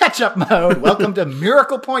 Welcome to catch-up mode. Welcome to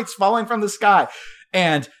miracle points falling from the sky.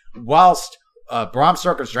 And whilst Bram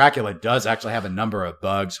Stoker's Dracula does actually have a number of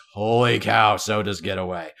bugs, holy cow, so does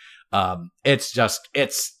Getaway.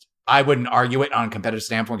 I wouldn't argue it on a competitive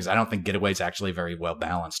standpoint because I don't think Getaway is actually very well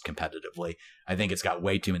balanced competitively. I think it's got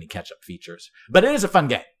way too many catch-up features. But it is a fun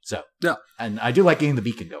game. So, yeah. And I do like getting the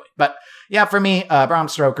beacon going. But yeah, for me, Bram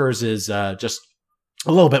Stoker's is just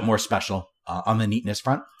a little bit more special on the neatness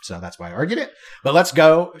front. So that's why I argued it. But let's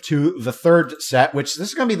go to the third set, which this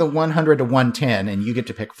is going to be the 100 to 110, and you get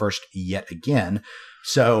to pick first yet again.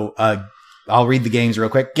 So I'll read the games real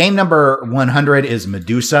quick. Game number 100 is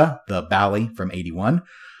Medusa, the Bally from 81.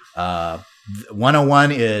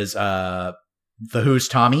 101 is The Who's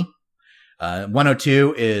Tommy.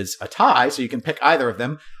 102 is a tie, so you can pick either of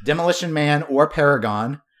them, Demolition Man or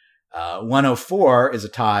Paragon. 104 is a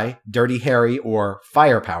tie, Dirty Harry or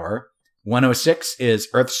Firepower. 106 is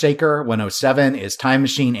Earthshaker. 107 is Time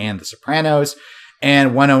Machine and The Sopranos.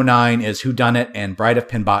 And 109 is Whodunit and Bride of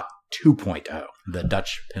Pinbot 2.0, the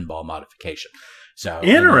Dutch pinball modification. So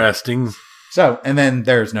interesting. And then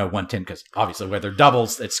there's no 110 because obviously where they're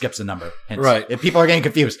doubles, it skips a number. Hence, right. If people are getting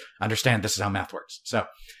confused, understand this is how math works. So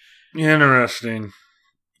interesting.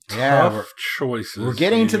 Yeah, tough choices. We're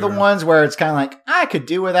getting to the ones where it's kind of like, I could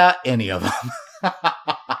do without any of them.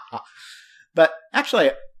 But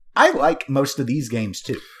actually, I like most of these games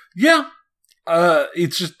too. Yeah.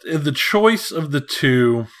 It's just the choice of the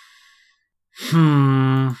two.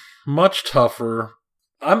 Much tougher.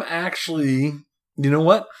 I'm actually, you know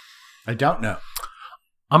what? I don't know.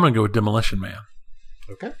 I'm going to go with Demolition Man.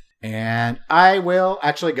 Okay. And I will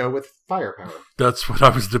actually go with Firepower. That's what I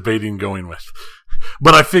was debating going with.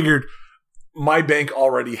 But I figured my bank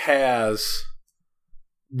already has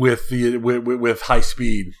with high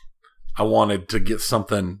speed. I wanted to get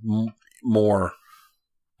something more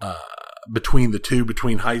between the two,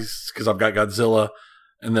 between because I've got Godzilla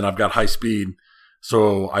and then I've got high speed.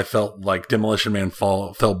 So I felt like Demolition Man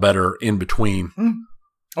felt better in between.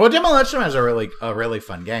 Well, Demolition Man is a really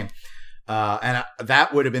fun game. And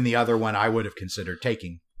that would have been the other one I would have considered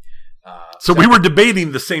taking. So we were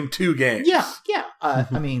debating the same two games. Yeah.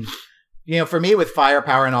 I mean, for me with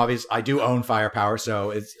Firepower, and obviously I do own Firepower,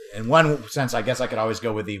 so it's in one sense, I guess I could always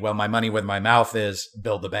go with my money with my mouth is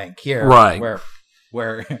Build the Bank here. Right.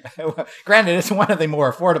 Where granted, it's one of the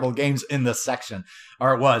more affordable games in this section,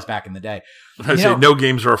 or it was back in the day. I say no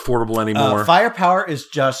games are affordable anymore. Firepower is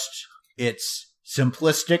just, it's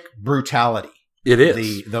simplistic brutality. It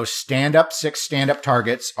is. Those six stand-up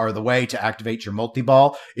targets are the way to activate your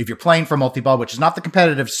multi-ball. If you're playing for multi-ball, which is not the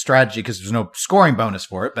competitive strategy because there's no scoring bonus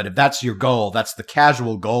for it, but if that's your goal, that's the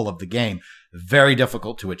casual goal of the game. Very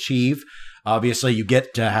difficult to achieve. Obviously, you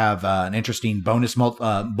get to have an interesting bonus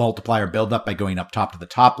multiplier build-up by going up top to the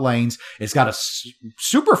top lanes. It's got a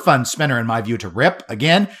super fun spinner, in my view, to rip.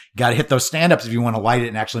 Again, got to hit those stand-ups if you want to light it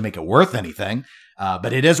and actually make it worth anything.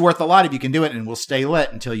 But it is worth a lot if you can do it, and will stay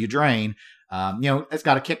lit until you drain. It's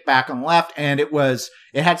got a kickback on the left, and it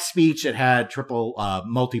had speech, it had triple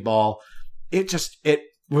multi-ball. It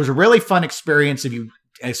was a really fun experience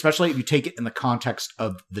especially if you take it in the context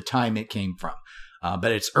of the time it came from.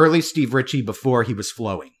 But it's early Steve Ritchie before he was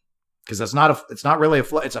flowing, because it's not really a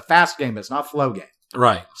flow. It's a fast game, but it's not a flow game.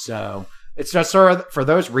 Right. So it's just sort of, for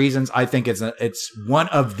those reasons, I think it's one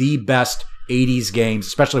of the best 80s games,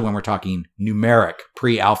 especially when we're talking numeric,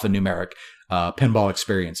 pre-alpha numeric pinball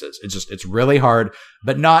experiences. It's really hard,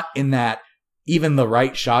 but not in that even the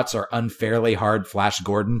right shots are unfairly hard Flash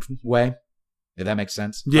Gordon way. If that makes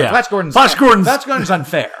sense. Yeah. Flash Gordon's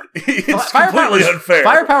unfair. It's completely unfair.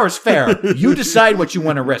 Firepower's fair. You decide what you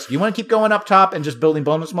want to risk. You want to keep going up top and just building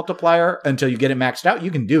bonus multiplier until you get it maxed out? You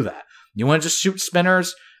can do that. You want to just shoot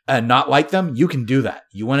spinners and not like them? You can do that.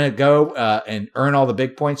 You want to go and earn all the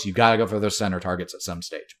big points? You got to go for those center targets at some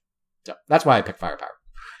stage. So that's why I picked Firepower.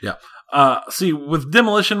 Yeah. See, with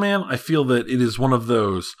Demolition Man, I feel that it is one of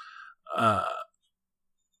those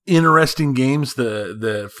interesting games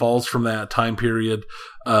that falls from that time period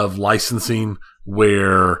of licensing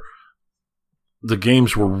where the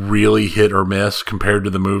games were really hit or miss compared to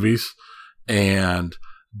the movies. And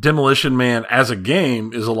Demolition Man as a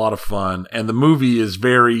game is a lot of fun, and the movie is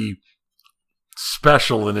very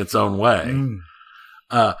special in its own way.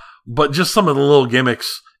 But just some of the little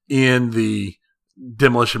gimmicks in the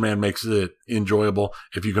Demolition Man makes it enjoyable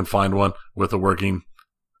if you can find one with a working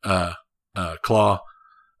claw.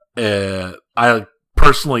 I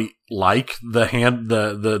personally like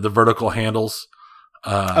the vertical handles.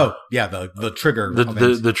 The trigger.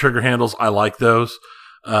 The trigger handles, I like those.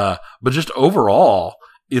 But just overall,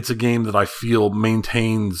 it's a game that I feel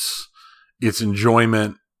maintains its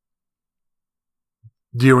enjoyment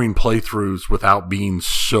during playthroughs without being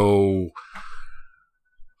so,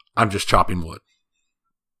 I'm just chopping wood.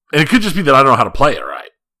 And it could just be that I don't know how to play it right,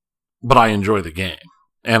 but I enjoy the game.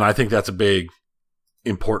 And I think that's a big,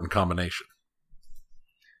 important combination.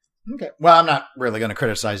 Okay. Well, I'm not really going to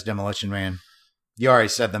criticize Demolition Man. You already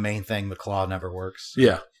said the main thing, the claw never works.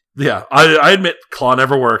 Yeah. I admit claw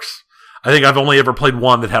never works. I think I've only ever played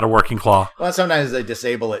one that had a working claw. Well, sometimes they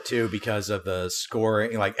disable it too because of the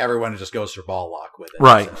scoring. Like everyone just goes for ball lock with it.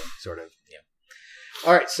 Right. So, sort of. Yeah.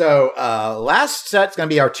 All right. So last set's going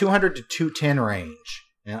to be our 200 to 210 range.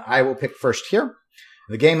 And I will pick first here.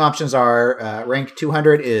 The game options are rank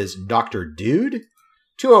 200 is Dr. Dude.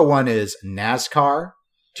 201 is NASCAR.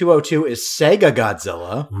 202 is Sega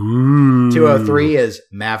Godzilla. Ooh. 203 is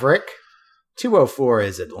Maverick. 204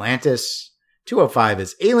 is Atlantis. 205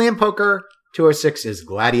 is Alien Poker. 206 is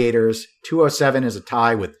Gladiators. 207 is a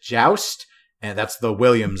tie with Joust. And that's the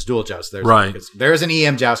Williams dual joust. There's an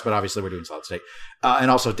EM Joust, but obviously we're doing solid state.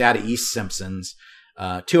 And also Data East Simpsons.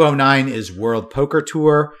 209 is World Poker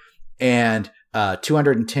Tour. And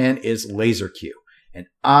 210 is Laser Q. And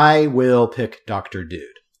I will pick Dr. Dude.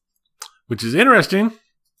 Which is interesting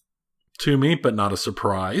to me, but not a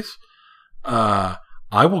surprise. I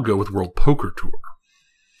will go with World Poker Tour.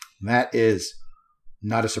 That is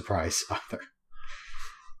not a surprise either.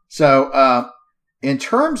 So, in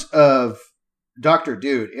terms of Dr.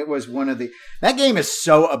 Dude, it was one of that game is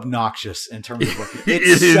so obnoxious in terms of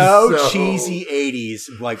it's so cheesy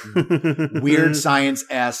 80s, like weird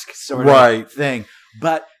science-esque sort of thing.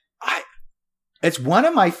 But it's one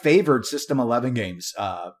of my favorite System 11 games.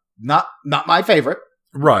 Not my favorite.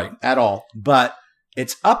 Right. At all. But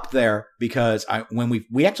it's up there because when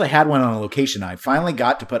we actually had one on a location, I finally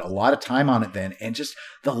got to put a lot of time on it then, and just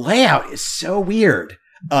the layout is so weird.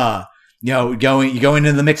 You go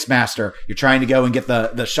into the Mixmaster, you're trying to go and get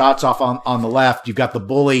the shots off on the left, you've got the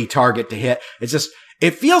bully target to hit.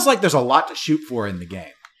 It feels like there's a lot to shoot for in the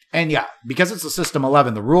game. And yeah, because it's a System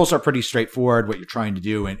 11, the rules are pretty straightforward, what you're trying to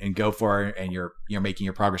do and go for, and you're making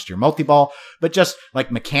your progress to your multi-ball. But just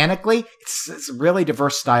like mechanically, it's a really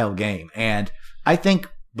diverse style game. And I think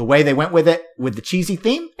the way they went with it, with the cheesy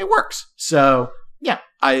theme, it works. So yeah,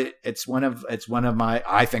 it's one of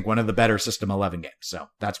the better System 11 games. So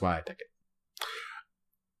that's why I pick it.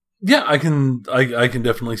 Yeah, I can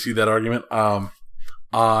definitely see that argument.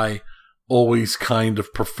 I always kind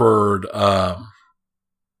of preferred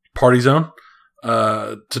Party Zone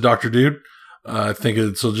to Dr. Dude. I think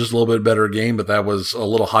it's just a little bit better game, but that was a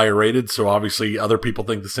little higher rated, so obviously other people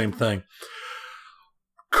think the same thing.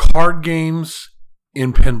 Card games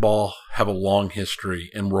in pinball have a long history,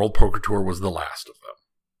 and World Poker Tour was the last of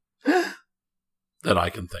them that I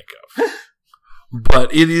can think of.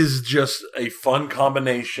 But it is just a fun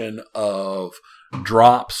combination of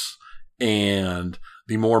drops and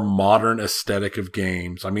the more modern aesthetic of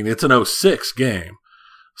games. I mean, it's an 06 game.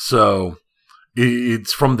 So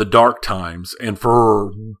it's from the dark times, and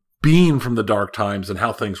for being from the dark times and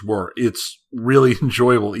how things were, it's really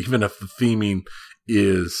enjoyable, even if the theming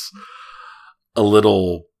is a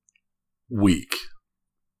little weak.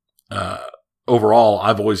 Overall,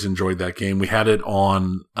 I've always enjoyed that game. We had it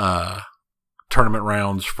on tournament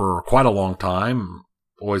rounds for quite a long time.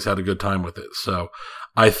 Always had a good time with it. So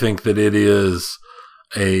I think that it is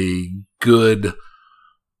a good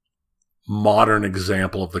modern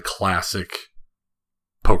example of the classic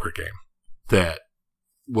poker game that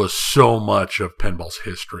was so much of pinball's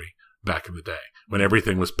history back in the day when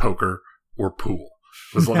everything was poker or pool.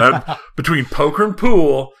 It was like between poker and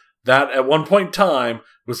pool, that at one point in time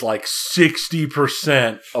was like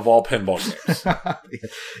 60% of all pinball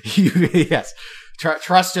games. Yes.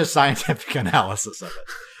 Trust his scientific analysis of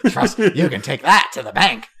it. Trust you can take that to the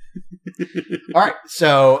bank. All right,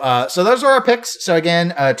 so those are our picks. So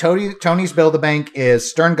again, Tony's Build a Bank is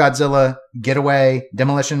Stern Godzilla, Getaway,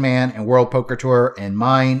 Demolition Man, and World Poker Tour, and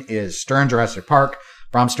mine is Stern Jurassic Park,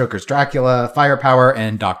 Bram Stoker's Dracula, Firepower,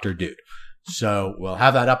 and Dr. Dude. So we'll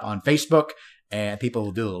have that up on Facebook, and people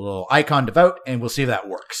will do a little icon to vote, and we'll see if that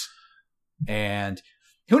works. And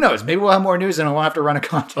who knows? Maybe we'll have more news and I won't have to run a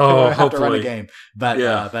content. Oh, have to run a hopefully. game. But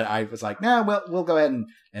but I was like, no, we'll go ahead and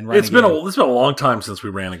run. It's been a long time since we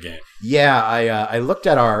ran a game. Yeah, I looked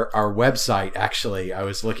at our website. Actually, I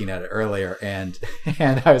was looking at it earlier, and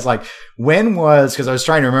I was like, when was, because I was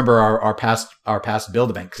trying to remember our past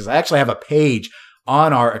Build-A-Bank, because I actually have a page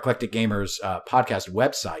on our Eclectic Gamers podcast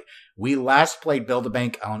website. We last played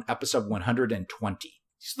Build-A-Bank on episode 120.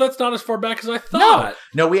 So that's not as far back as I thought.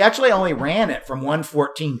 No, we actually only ran it from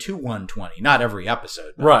 114 to 120. Not every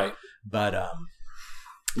episode, Right. But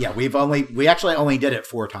yeah, we actually only did it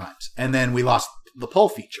 4 times, and then we lost the poll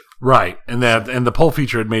feature. Right. And the poll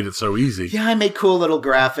feature had made it so easy. Yeah, I made cool little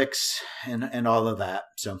graphics and all of that.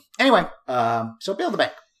 So anyway, so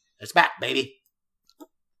Build-A-Bank, it's back, baby.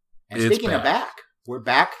 And It's speaking of back, we're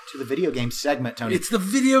back to the video game segment, Tony. It's the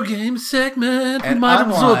video game segment. And we might as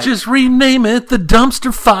well unlike- just rename it the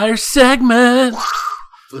Dumpster Fire segment.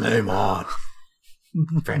 Flame on.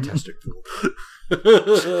 Fantastic.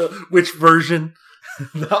 Which version?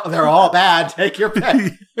 They're all bad. Take your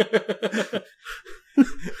pick.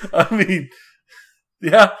 I mean,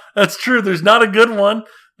 yeah, that's true. There's not a good one.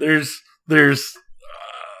 There's There's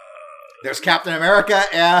Captain America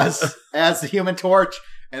as the Human Torch,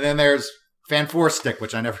 and then there's Fan Four Stick,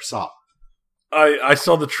 which I never saw. I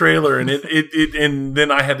saw the trailer and it and then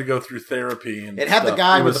I had to go through therapy and It had the stuff.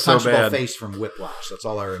 guy It with the was so punchable bad. face from Whiplash. That's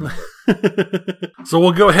all I remember. So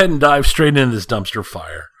we'll go ahead and dive straight into this dumpster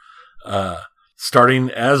fire. Starting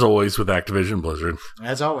as always with Activision Blizzard.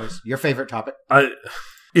 As always, your favorite topic.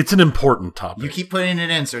 It's an important topic. You keep putting it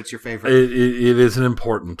in, so it's your favorite. It is an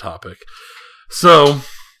important topic. So,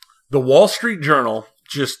 the Wall Street Journal,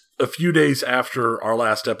 just a few days after our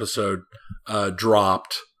last episode,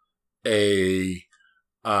 dropped a,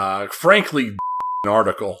 frankly,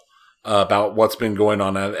 article about what's been going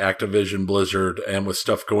on at Activision Blizzard and with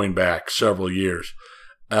stuff going back several years.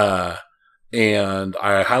 And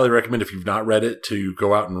I highly recommend, if you've not read it, to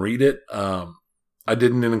go out and read it. I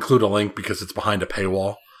didn't include a link because it's behind a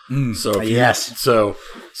paywall. So if you, yes. So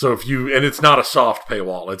if you, and it's not a soft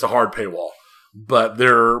paywall, it's a hard paywall. But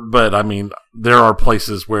I mean, there are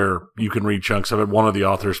places where you can read chunks of it. One of the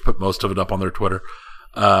authors put most of it up on their Twitter.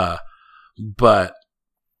 But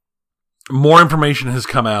more information has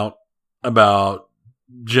come out about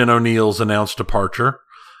Jen O'Neill's announced departure.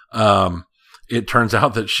 It turns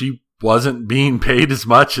out that she wasn't being paid as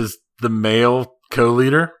much as the male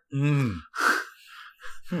co-leader.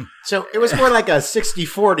 So it was more like a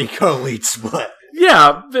 60-40 co-lead split.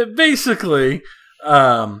 Yeah, basically,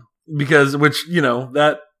 because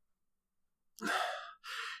that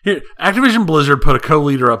here, Activision Blizzard put a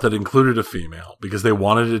co-leader up that included a female because they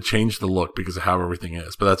wanted to change the look because of how everything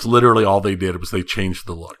is. But that's literally all they did, was they changed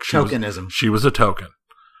the look. Tokenism. She was a token.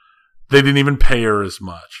 They didn't even pay her as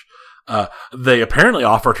much. They apparently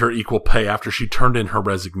offered her equal pay after she turned in her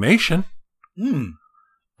resignation.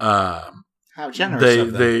 How generous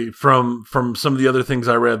of them. They from some of the other things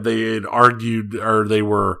I read, they had argued, or they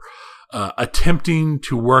were attempting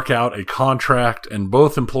to work out a contract, and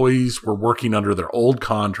both employees were working under their old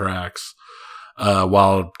contracts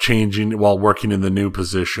while working in the new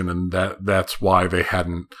position, and that's why they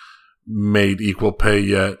hadn't made equal pay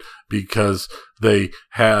yet, because they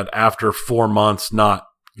had, after 4 months, not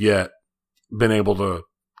yet been able to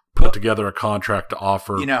put together a contract to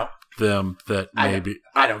offer them that maybe.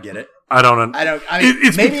 I don't get it. I don't. I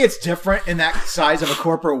mean, maybe it's different in that size of a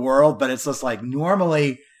corporate world, but it's just like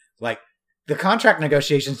normally, like the contract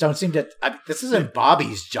negotiations don't seem to. This isn't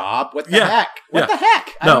Bobby's job. What the heck? What the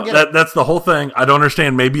heck? That's the whole thing. I don't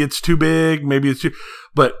understand. Maybe it's too big. Maybe it's too.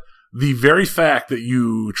 But the very fact that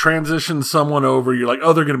you transition someone over, you're like,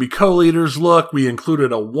 oh, they're going to be co-leaders. Look, we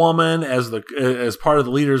included a woman as part of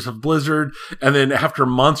the leaders of Blizzard, and then after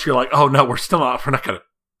months, you're like, oh no, we're not going to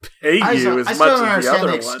pay you as much as the other one. I still don't understand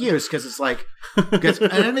the excuse, because it's like,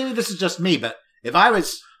 and maybe this is just me, but if I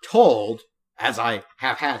was told, as I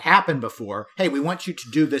have had happen before, hey, we want you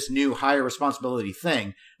to do this new higher responsibility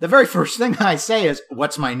thing, the very first thing I say is,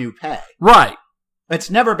 what's my new pay? Right. It's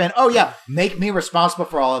never been, oh yeah, make me responsible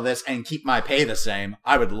for all of this and keep my pay the same.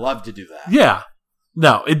 I would love to do that. Yeah.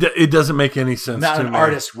 No, it doesn't make any sense. I'm not to an me.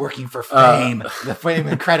 artist working for fame, the fame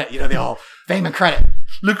and credit, the whole fame and credit.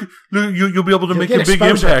 Look, you'll be able to make a big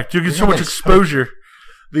exposure. impact. You'll get so much exposure.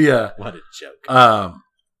 What a joke.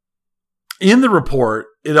 In the report,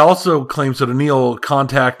 it also claims that O'Neill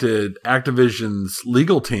contacted Activision's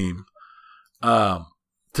legal team to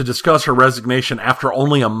discuss her resignation after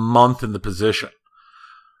only a month in the position.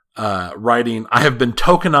 Writing, I have been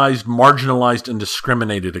tokenized, marginalized, and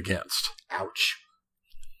discriminated against. Ouch.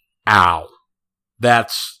 Ow.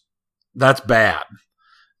 That's bad.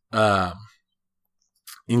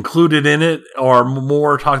 Included in it are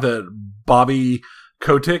more talk that Bobby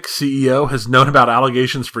Kotick, CEO, has known about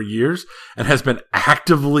allegations for years and has been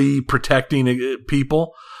actively protecting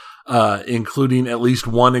people, including at least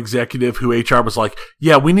one executive who HR was like,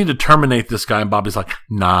 yeah, we need to terminate this guy. And Bobby's like,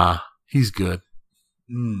 nah, he's good.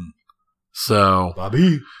 So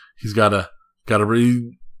Bobby. he's got to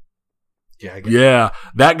Yeah,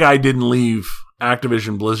 that guy didn't leave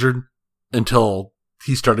Activision Blizzard until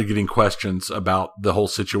he started getting questions about the whole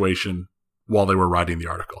situation while they were writing the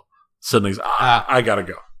article. Suddenly he's, I gotta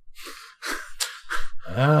go.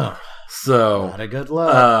 Oh, So not a good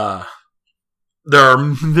look.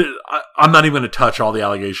 I'm not even going to touch all the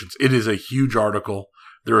allegations. It is a huge article.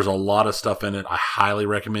 There is a lot of stuff in it. I highly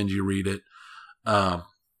recommend you read it.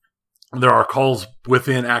 There are calls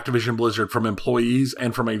within Activision Blizzard from employees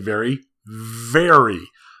and from a very, very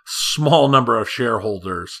small number of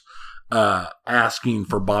shareholders asking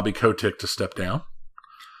for Bobby Kotick to step down.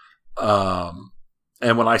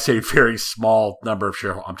 And when I say very small number of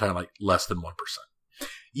shareholders, I'm talking like less than 1%.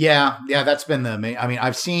 Yeah, that's been the main. I mean,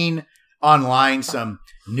 I've seen online some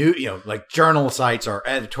new, like journal sites or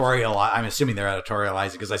editorial. I'm assuming they're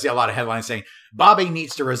editorializing because I see a lot of headlines saying Bobby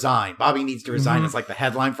needs to resign. Bobby needs to resign. Mm-hmm. It's like the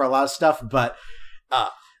headline for a lot of stuff. But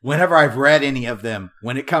whenever I've read any of them,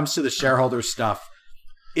 when it comes to the shareholder stuff,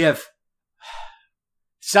 if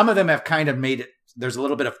some of them have kind of made it, there's a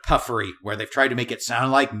little bit of puffery where they've tried to make it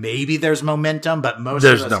sound like maybe there's momentum, but most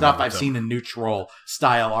There's of the no stuff momentum. I've seen in neutral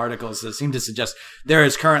style articles that seem to suggest there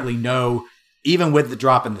is currently no, even with the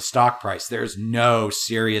drop in the stock price, there's no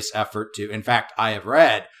serious effort to. In fact, I have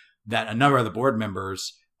read that a number of the board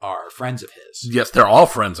members are friends of his. Yes, they're all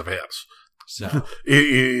friends of his. So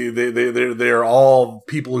They're all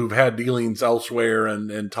people who've had dealings elsewhere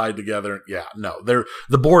and tied together. Yeah, no,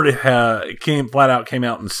 the board came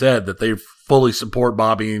out and said that they fully support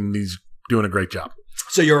Bobby and he's doing a great job.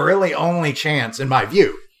 So your really only chance, in my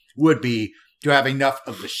view, would be to have enough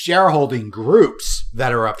of the shareholding groups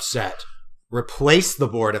that are upset replace the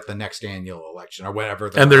board at the next annual election or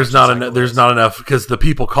whatever. And there's not enough. enough because the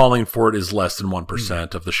people calling for it is less than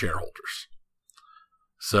 1% of the shareholders.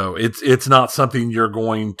 So it's not something you're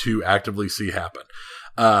going to actively see happen.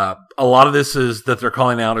 A lot of this is that they're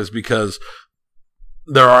calling out is because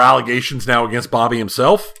there are allegations now against Bobby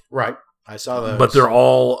himself. Right. I saw those. But they're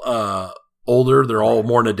all older. They're all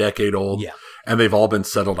more than a decade old. Yeah. And they've all been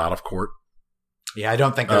settled out of court. Yeah, I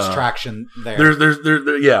don't think there's traction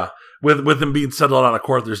there. Yeah. With them being settled out of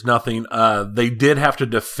court, there's nothing. They did have to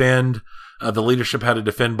defend. The leadership had to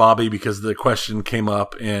defend Bobby because the question came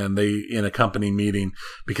up in a company meeting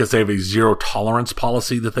because they have a zero tolerance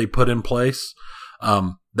policy that they put in place.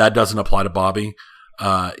 That doesn't apply to Bobby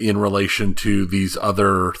in relation to these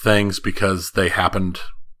other things because they happened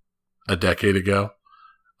a decade ago.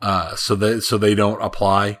 So they don't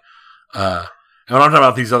apply. And when I'm talking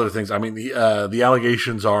about these other things, I mean the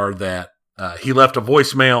allegations are that he left a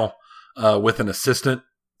voicemail with an assistant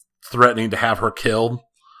threatening to have her killed.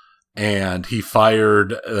 And he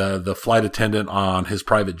fired the flight attendant on his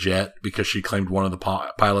private jet because she claimed one of the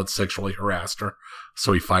pilots sexually harassed her.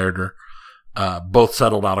 So he fired her. Both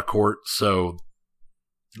settled out of court. So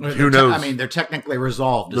who knows? I mean, they're technically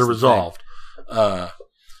resolved. They're resolved.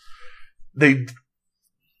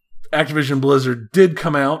 Activision Blizzard did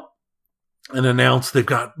come out and announce they've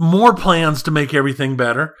got more plans to make everything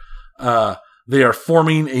better. They are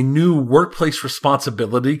forming a new workplace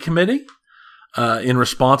responsibility committee. In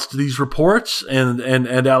response to these reports and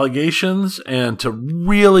allegations and to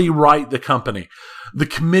really right the company. The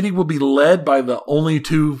committee will be led by the only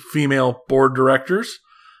 2 female board directors,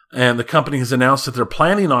 and the company has announced that they're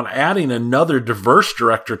planning on adding another diverse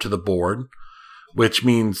director to the board, which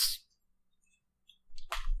means,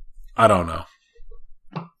 I don't know.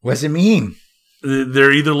 What does it mean?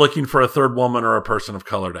 They're either looking for a third woman or a person of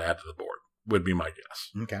color to add to the board, would be my guess.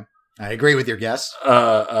 Okay. I agree with your guess.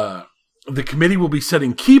 The committee will be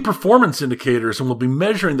setting key performance indicators and will be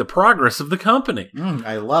measuring the progress of the company.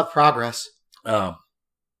 I love progress. The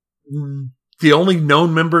only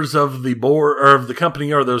known members of the board or of the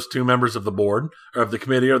company are those 2 members of the board, or of the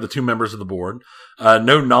committee are the 2 members of the board.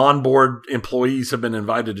 No non-board employees have been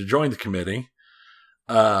invited to join the committee.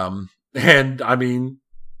 And I mean,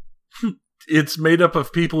 it's made up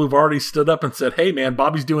of people who've already stood up and said, hey man,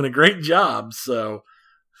 Bobby's doing a great job. So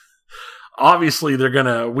obviously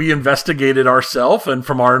we investigated ourselves, and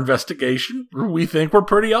from our investigation, we think we're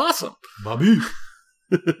pretty awesome. Bobby.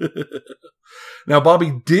 Now,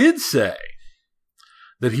 Bobby did say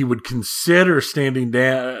that he would consider stepping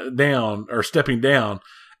down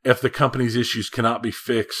if the company's issues cannot be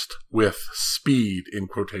fixed with speed, in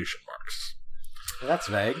quotation marks. Well, that's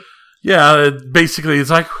vague. Yeah, basically, it's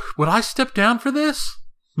like, would I step down for this?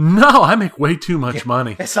 No, I make way too much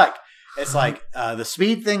money. It's like the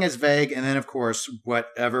speed thing is vague, and then of course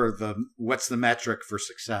what's the metric for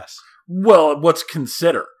success? Well, what's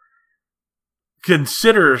consider?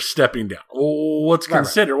 Consider stepping down. Well, what's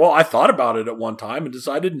consider? Right. Well, I thought about it at one time and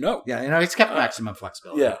decided no. Yeah, it's kept maximum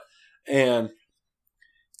flexibility. Yeah, and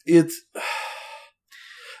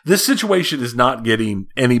this situation is not getting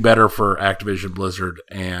any better for Activision Blizzard,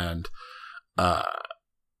 and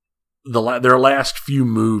their last few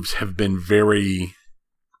moves have been very.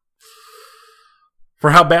 For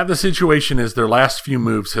how bad the situation is, their last few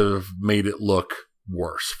moves have made it look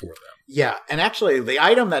worse for them. Yeah, and actually, the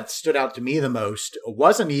item that stood out to me the most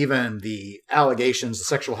wasn't even the allegations, the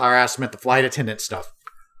sexual harassment, the flight attendant stuff.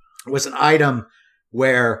 It was an item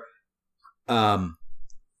where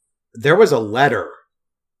there was a letter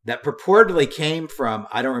that purportedly came from,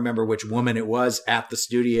 I don't remember which woman it was at the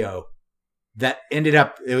studio, that ended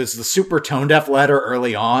up, it was the super tone-deaf letter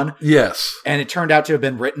early on. Yes. And it turned out to have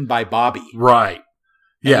been written by Bobby. Right.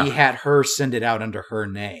 Yeah. And he had her send it out under her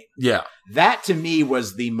name. Yeah. That to me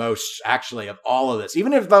was the most, actually, of all of this.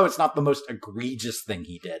 Even though it's not the most egregious thing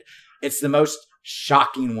he did, it's the most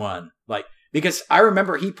shocking one. Like, because I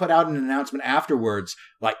remember he put out an announcement afterwards,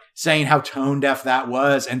 like saying how tone deaf that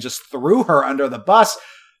was and just threw her under the bus.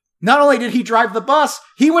 Not only did he drive the bus,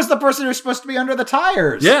 he was the person who was supposed to be under the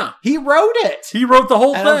tires. Yeah. He wrote it. He wrote the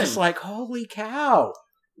whole and thing. I'm just like, holy cow.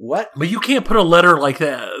 What? But you can't put a letter like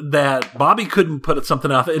that Bobby couldn't put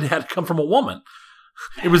something out. It had to come from a woman.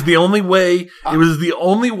 It was the only way. It was the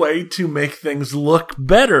only way to make things look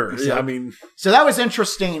better. So, I mean, so that was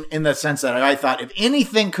interesting in the sense that I thought if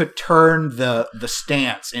anything could turn the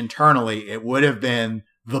stance internally, it would have been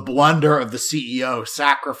the blunder of the CEO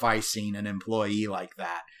sacrificing an employee like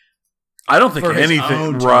that. I don't think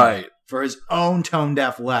anything right for his own tone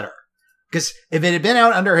deaf letter. Because if it had been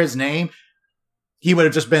out under his name, he would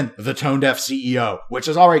have just been the tone deaf CEO, which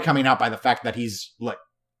is already coming out by the fact that he's like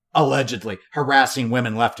allegedly harassing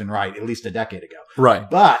women left and right at least a decade ago. Right.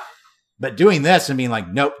 But doing this and being like,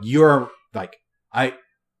 nope, you're like,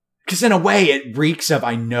 because in a way it reeks of,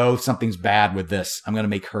 I know something's bad with this. I'm going to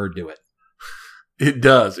make her do it. It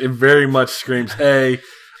does. It very much screams, hey,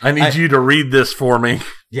 I need you to read this for me.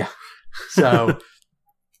 Yeah. So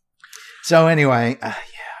anyway, yeah,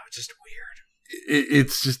 just weird.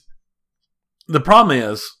 It's just, the problem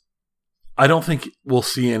is, I don't think we'll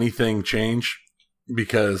see anything change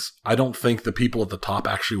because I don't think the people at the top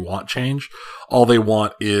actually want change. All they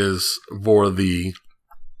want is for the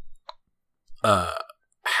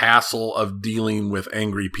hassle of dealing with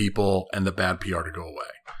angry people and the bad PR to go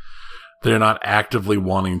away. They're not actively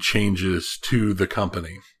wanting changes to the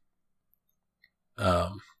company.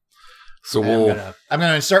 So I'm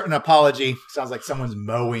gonna insert an apology. Sounds like someone's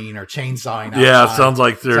mowing or chainsawing outside. Yeah, it sounds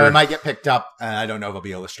like they're. So it might get picked up. I don't know if I'll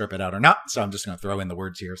be able to strip it out or not. So I'm just gonna throw in the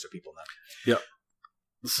words here so people know. Yep.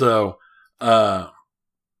 So, yeah,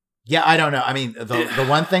 I don't know. I mean, the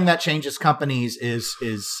one thing that changes companies is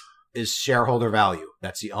shareholder value.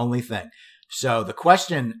 That's the only thing. So the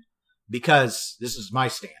question, because this is my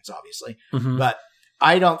stance, obviously, but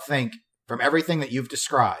I don't think from everything that you've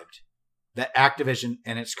described that Activision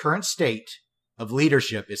in its current state of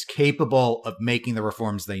leadership is capable of making the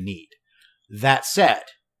reforms they need. That said,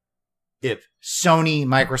 if Sony,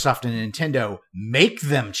 Microsoft, and Nintendo make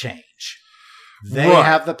them change, they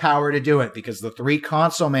have the power to do it because the three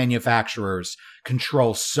console manufacturers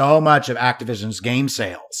control so much of Activision's game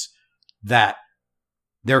sales that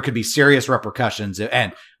there could be serious repercussions.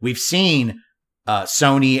 And we've seen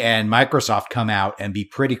Sony and Microsoft come out and be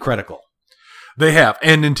pretty critical. They have.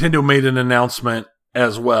 And Nintendo made an announcement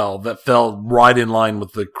as well that fell right in line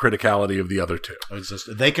with the criticality of the other two. It's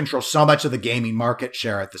just, they control so much of the gaming market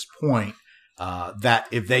share at this point that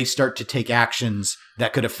if they start to take actions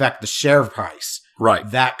that could affect the share price, right,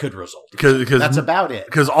 that could result. Because that's about it.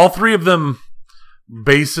 Because all three of them,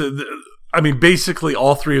 basically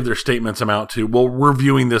all three of their statements amount to, well, we're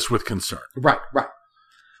viewing this with concern. Right.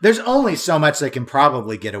 There's only so much they can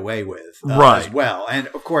probably get away with as well. And,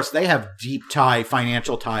 of course, they have deep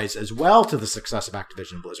financial ties as well to the success of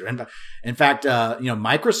Activision Blizzard. And, in fact,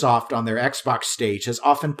 Microsoft on their Xbox stage has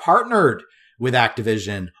often partnered with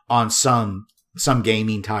Activision on some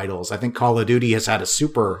gaming titles. I think Call of Duty has had a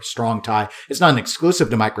super strong tie. It's not an exclusive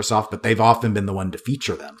to Microsoft, but they've often been the one to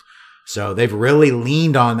feature them. So they've really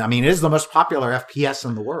leaned on, it is the most popular FPS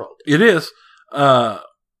in the world. It is.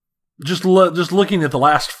 Just looking at the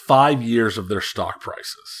last 5 years of their stock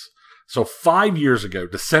prices. So 5 years ago,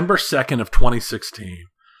 December 2nd of 2016,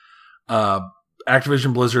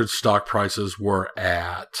 Activision Blizzard's stock prices were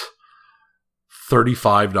at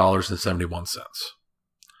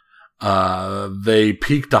 $35.71. They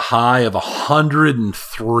peaked a high of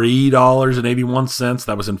 $103.81.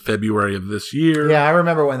 That was in February of this year. Yeah, I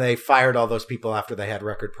remember when they fired all those people after they had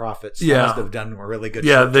record profits. They Yeah. must have done a really good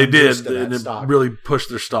Yeah, they did. boost to that And it stock. really pushed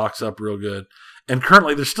their stocks up real good. And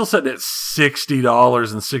currently, they're still sitting at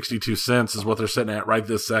 $60.62 is what they're sitting at right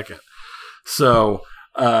this second. So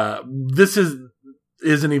this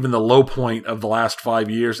isn't even the low point of the last 5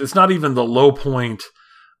 years. It's not even the low point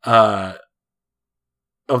of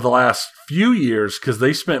the last few years, because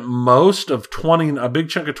they spent most of a big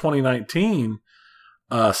chunk of 2019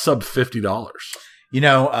 sub $50.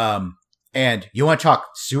 And you want to talk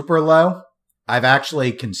super low? I've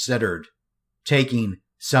actually considered taking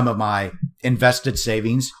some of my invested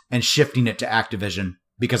savings and shifting it to Activision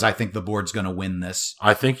because I think the board's going to win this.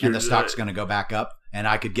 I think And the stock's going to go back up, and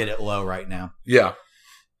I could get it low right now. Yeah,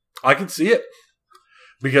 I can see it.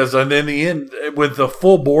 Because in the end, with the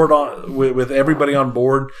full board on, with everybody on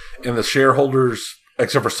board and the shareholders,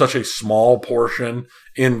 except for such a small portion,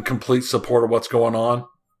 in complete support of what's going on,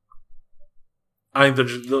 I think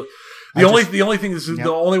the only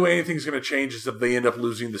way anything's going to change is if they end up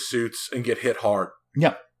losing the suits and get hit hard.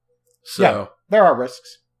 Yeah. So Yeah, there are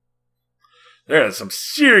risks. there's some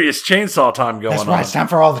serious chainsaw time going That's on. why it's time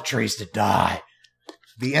for all the trees to die.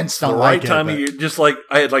 The ants The don't right like time it. of year. Just like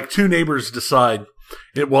I had like two neighbors decide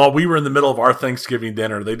while we were in the middle of our Thanksgiving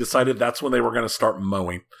dinner, they decided that's when they were going to start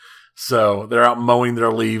mowing. So they're out mowing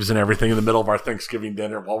their leaves and everything in the middle of our Thanksgiving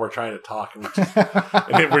dinner while we're trying to talk.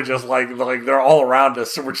 And we're just like they're all around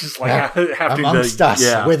us. So we're just like having amongst to, us.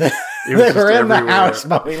 yeah. With it. It was They were just in the everywhere. house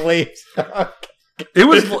mowing leaves. It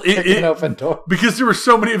was Kicking open door. because there were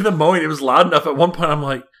so many of them mowing. It was loud enough. At one point, I'm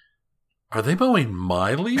like, "Are they mowing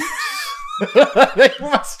my leaves?" They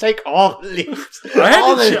must take all the leaves. I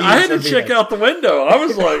All had the to leaves check are out the window. I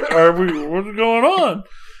was like, what's going on?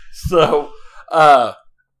 So,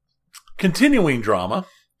 continuing drama.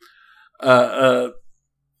 The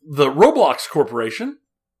Roblox Corporation,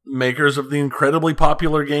 makers of the incredibly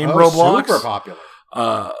popular game Roblox. Super popular.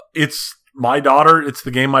 It's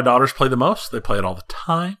the game my daughters play the most. They play it all the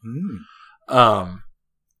time.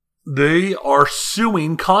 They are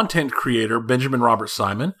suing content creator Benjamin Robert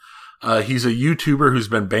Simon. He's a YouTuber who's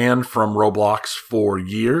been banned from Roblox for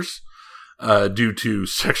years due to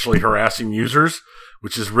sexually harassing users,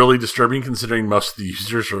 which is really disturbing considering most of the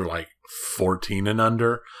users are like 14 and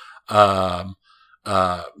under.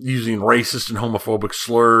 Using racist and homophobic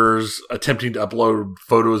slurs, attempting to upload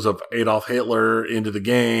photos of Adolf Hitler into the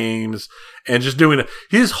games, and just doing it.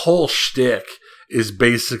 His whole shtick is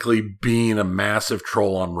basically being a massive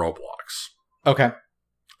troll on Roblox. Okay.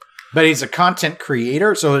 But he's a content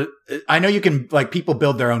creator, so I know you can, like, people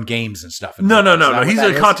build their own games and stuff. No. He's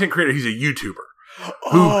a content creator. He's a YouTuber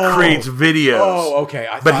who creates videos. Oh, okay.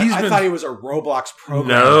 I thought he was a Roblox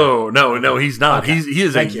programmer. No, he's not. Okay. He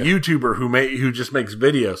is Thank a you. YouTuber who just makes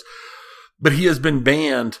videos. But he has been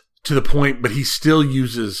banned to the point, but he still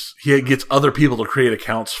he gets other people to create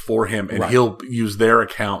accounts for him, and he'll use their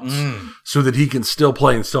accounts so that he can still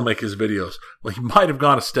play and still make his videos. Well, he might have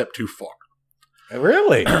gone a step too far.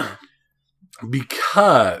 Really?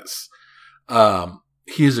 Because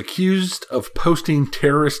he is accused of posting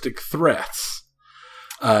terroristic threats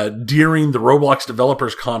during the Roblox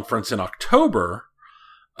Developers Conference in October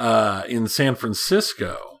in San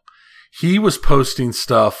Francisco. He was posting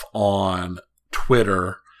stuff on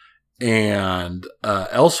Twitter and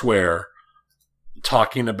elsewhere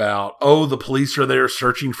talking about, the police are there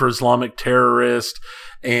searching for Islamic terrorists,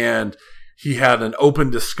 and he had an open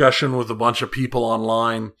discussion with a bunch of people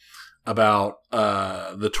online about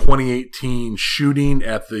the 2018 shooting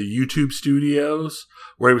at the YouTube studios,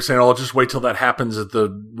 where he was saying, I'll just wait till that happens at the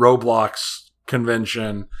Roblox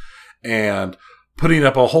convention, and putting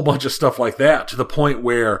up a whole bunch of stuff like that, to the point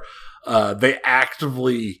where they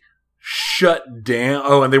actively shut down.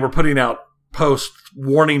 Oh, and they were putting out posts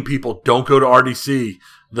warning people, don't go to RDC,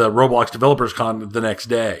 the Roblox Developers Con, the next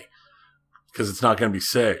day, because it's not going to be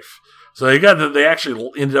safe. So they actually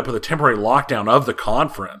ended up with a temporary lockdown of the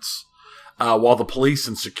conference while the police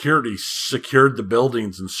and security secured the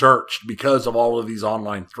buildings and searched because of all of these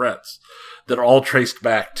online threats that are all traced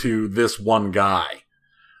back to this one guy,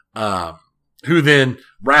 who then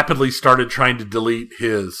rapidly started trying to delete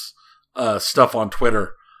his stuff on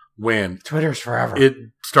Twitter when Twitter's forever. it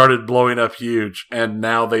started blowing up huge, and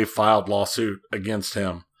now they filed lawsuit against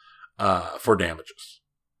him for damages.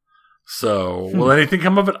 So, will anything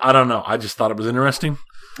come of it? I don't know. I just thought it was interesting.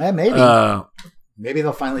 Maybe. Maybe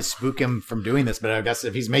they'll finally spook him from doing this, but I guess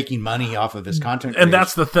if he's making money off of his content And creation-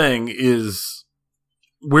 that's the thing is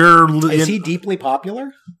Is he deeply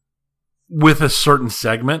popular? with a certain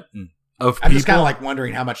segment of people. I'm just kind of like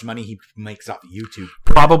wondering how much money he makes off of YouTube.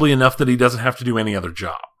 Probably enough that he doesn't have to do any other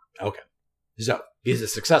job. Okay. So he's a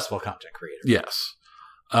successful content creator. Yes.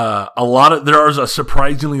 There is a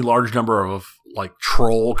surprisingly large number of like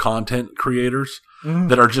troll content creators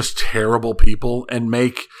that are just terrible people and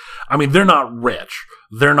they're not rich.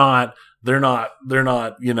 They're not,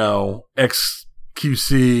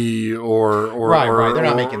 XQC or right. They're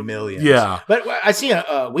not making millions. Yeah. But I see,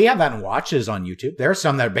 we have that in watches on YouTube. There are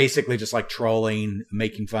some that are basically just like trolling,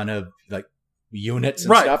 making fun of like units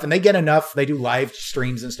and stuff. And they get enough, they do live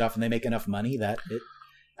streams and stuff and they make enough money that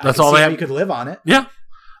that's all they have. You could live on it. Yeah.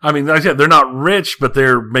 I mean, like I said, they're not rich, but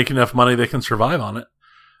they're making enough money they can survive on it.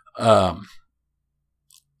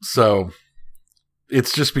 So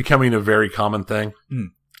it's just becoming a very common thing.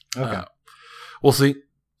 Okay. We'll see.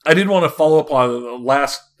 I did want to follow up on the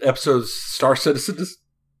last episode's Star Citizen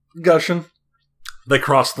discussion. They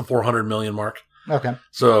crossed the 400 million mark. Okay.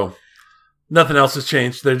 So nothing else has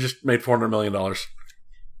changed. They just made $400 million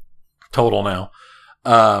total now.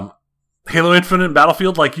 Halo Infinite and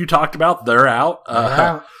Battlefield, like you talked about, they're out.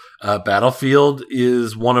 Battlefield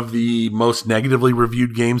is one of the most negatively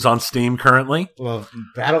reviewed games on Steam currently. Well,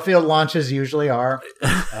 Battlefield launches usually are.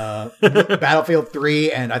 Battlefield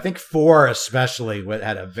 3 and I think 4 especially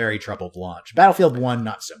had a very troubled launch. Battlefield 1,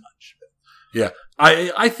 not so much. Yeah.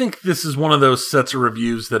 I think this is one of those sets of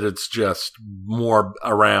reviews that it's just more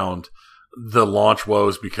around the launch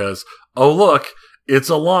woes because, oh, look, it's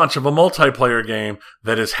a launch of a multiplayer game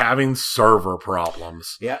that is having server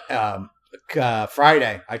problems. Yeah.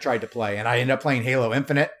 Friday, I tried to play, and I ended up playing Halo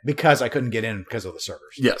Infinite because I couldn't get in because of the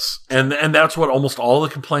servers. Yes, and that's what almost all the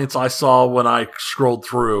complaints I saw when I scrolled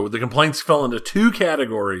through. The complaints fell into two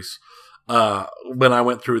categories when I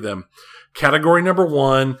went through them. Category number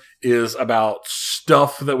one is about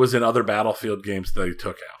stuff that was in other Battlefield games that they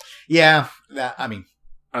took out. Yeah, I mean,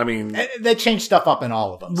 they changed stuff up in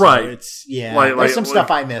all of them. So right. It's there's some stuff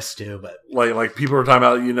I missed too, but like people are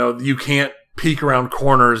talking about, you can't peek around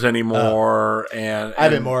corners anymore, and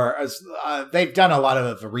I've been more. They've done a lot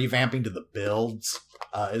of revamping to the builds.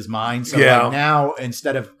 Is mine. So yeah. Like now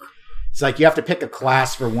instead of it's like you have to pick a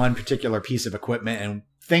class for one particular piece of equipment and.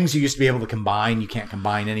 Things you used to be able to combine, you can't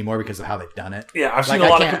combine anymore because of how they've done it. Yeah, I've seen a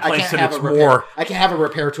lot of complaints that it's more. I can't have a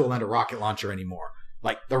repair tool and a rocket launcher anymore.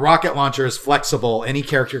 Like the rocket launcher is flexible. Any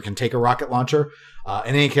character can take a rocket launcher,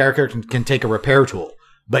 and any character can take a repair tool.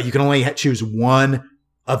 But you can only choose one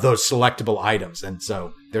of those selectable items, and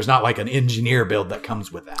so there's not like an engineer build that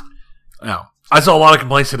comes with that. No, I saw a lot of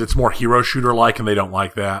complaints that it's more hero shooter like, and they don't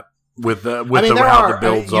like that with how the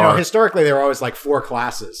builds are. Historically, there were always like 4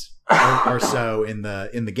 classes. or so in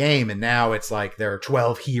the game, and now it's like there are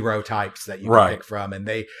 12 hero types that you can pick from, and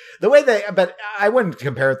but I wouldn't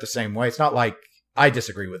compare it the same way. It's not like I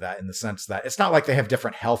disagree with that in the sense that it's not like they have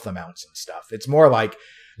different health amounts and stuff. It's more like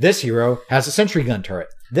this hero has a sentry gun turret.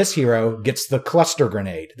 This hero gets the cluster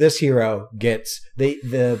grenade. This hero gets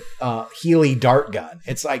the Healy dart gun.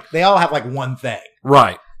 It's like they all have like one thing,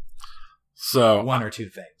 right? So 1 or 2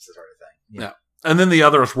 things, sort of thing. Yeah. And then the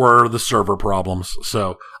others were the server problems.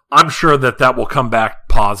 So I'm sure that will come back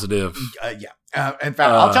positive. In fact,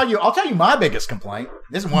 I'll tell you my biggest complaint.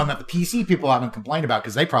 This is one that the PC people haven't complained about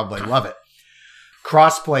because they probably love it.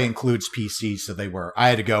 Crossplay includes PCs, so I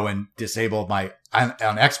had to go and disable on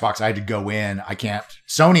Xbox. I had to go in.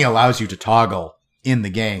 Sony allows you to toggle in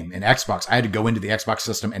the game. In Xbox, I had to go into the Xbox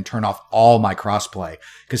system and turn off all my crossplay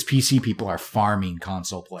because PC people are farming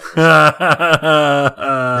console players. They're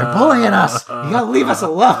bullying us. You gotta leave us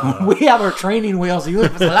alone. We have our training wheels. You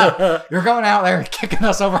leave us alone. You're going out there and kicking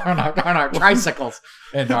us over on our tricycles.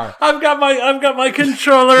 And I've got my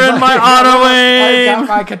controller and my auto aim. I've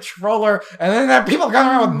got my controller, and then there are people going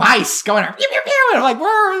around with mice going, pew, pew, pew, and I'm like,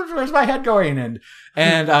 where's my head going? And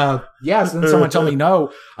yes, then someone told me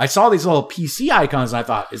no. I saw these little PC icons, and I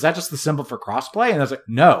thought, is that just the symbol for crossplay? And I was like,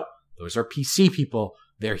 no, those are PC people.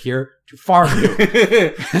 They're here to farm you.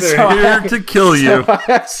 They're here to kill you. So I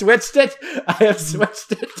have switched it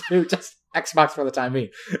to just Xbox for the time being,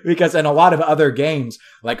 because in a lot of other games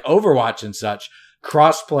like Overwatch and such,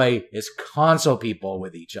 crossplay is console people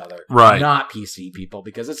with each other, right? Not PC people,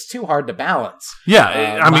 because it's too hard to balance.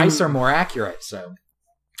 Yeah, mice are more accurate, so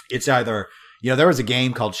it's either there was a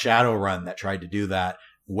game called Shadowrun that tried to do that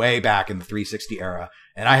way back in the 360 era,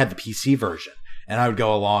 and I had the PC version, and I would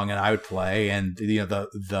go along and I would play, and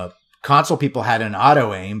the console people had an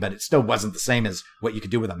auto aim, but it still wasn't the same as what you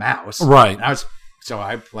could do with a mouse, right? And so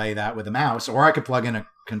I'd play that with a mouse, or I could plug in a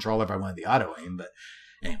controller if I wanted the auto aim, but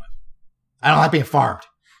anyway. I don't like being farmed.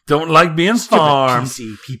 Don't like being farmed.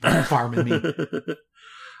 PC people farming me.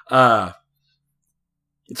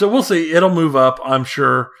 So we'll see. It'll move up, I'm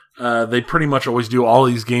sure. They pretty much always do. All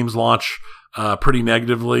these games launch pretty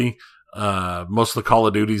negatively. Most of the Call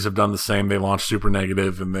of Duties have done the same. They launch super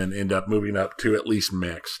negative and then end up moving up to at least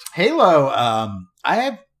mixed. Halo,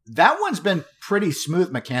 that one's been pretty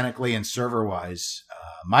smooth mechanically and server wise.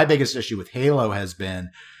 My biggest issue with Halo has been,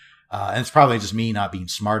 and it's probably just me not being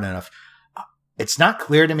smart enough. It's not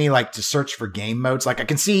clear to me, like, to search for game modes. Like, I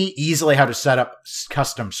can see easily how to set up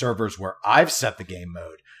custom servers where I've set the game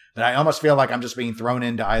mode. But I almost feel like I'm just being thrown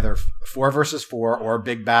into either 4 versus 4 or a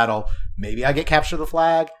big battle. Maybe I get capture the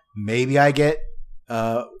flag. Maybe I get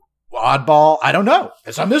oddball. I don't know.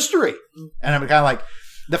 It's a mystery. And I'm kind of like,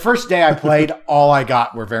 the first day I played, all I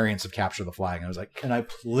got were variants of capture the flag. And I was like, can I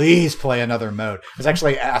please play another mode? I was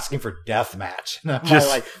actually asking for deathmatch.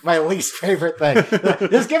 My least favorite thing.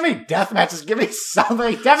 Just give me deathmatch. Just give me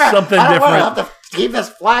something different. Something I don't different. want to have to keep this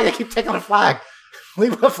flag. I keep taking the flag.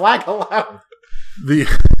 Leave the flag alone.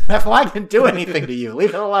 That flag didn't do anything to you.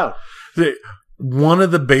 Leave it alone. One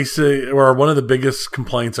of the biggest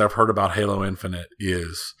complaints I've heard about Halo Infinite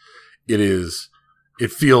is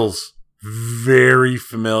it feels very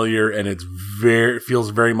familiar and it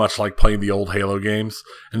feels very much like playing the old Halo games.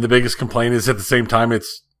 And the biggest complaint is at the same time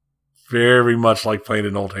it's very much like playing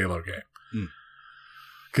an old Halo game.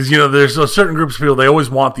 Because, there's a certain groups of people, they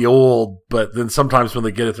always want the old, but then sometimes when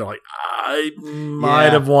they get it, they're like, I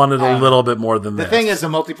might have wanted a little bit more than the this. The thing is, the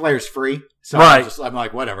multiplayer's free. So right. I'm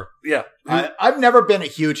like, whatever. Yeah. I've never been a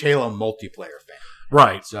huge Halo multiplayer fan.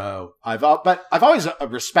 Right. So I've always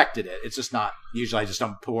respected it. It's just not, usually I just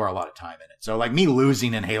don't pour a lot of time in it. So like me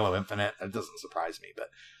losing in Halo Infinite, it doesn't surprise me, but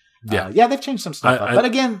they've changed some stuff up. But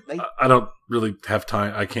again, I don't really have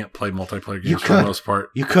time. I can't play multiplayer games for the most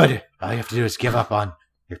part. You could. All you have to do is give up on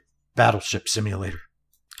your Battleship Simulator.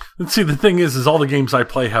 And see, the thing is all the games I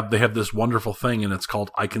play they have this wonderful thing, and it's called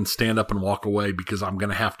I can stand up and walk away because I'm going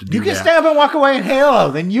to have to do that. You can stand up and walk away in Halo,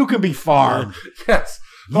 then you can be farmed. Yes.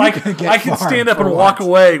 I can stand up and walk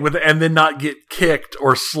away and then not get kicked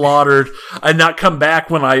or slaughtered and not come back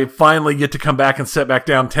when I finally get to come back and sit back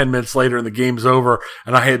down 10 minutes later and the game's over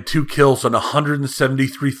and I had 2 kills and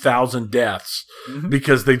 173,000 deaths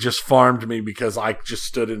because they just farmed me because I just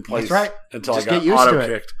stood in place. That's right. Until just I got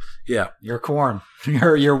auto-kicked. Yeah. You're corn.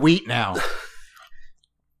 You're wheat now.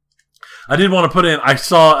 I did want to put in, I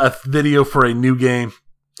saw a video for a new game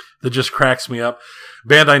that just cracks me up.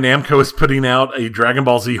 Bandai Namco is putting out a Dragon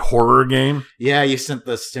Ball Z horror game. Yeah, you sent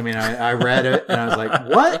this to me, and I read it, and I was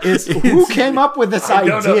like, who came up with this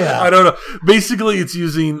idea? I don't know. Basically, it's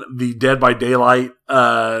using the Dead by Daylight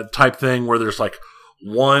type thing where there's like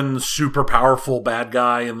one super powerful bad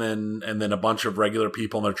guy and then a bunch of regular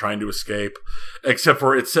people and they're trying to escape, except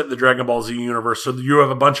for it's set in the Dragon Ball Z universe. So you have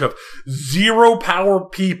a bunch of 0 power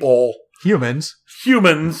people. Humans.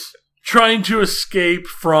 Trying to escape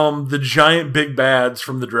from the giant big bads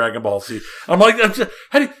from the Dragon Ball Z. I'm like,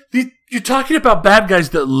 you're talking about bad guys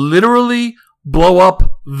that literally blow up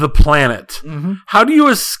the planet. Mm-hmm. How do you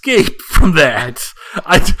escape from that?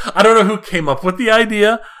 I don't know who came up with the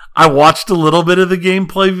idea. I watched a little bit of the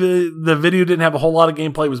gameplay. The video didn't have a whole lot of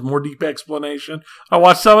gameplay. It was more deep explanation. I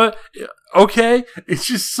watched some of it. Okay. It's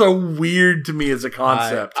just so weird to me as a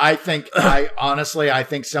concept. I think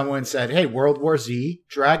someone said, hey, World War Z,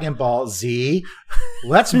 Dragon Ball Z,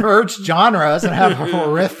 let's merge genres and have a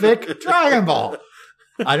horrific Dragon Ball.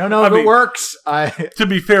 I don't know if it works. To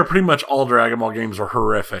be fair, pretty much all Dragon Ball games are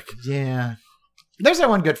horrific. Yeah. There's that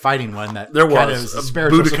one good fighting one that there kind of was a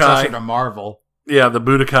spiritual successor to Marvel. Yeah, the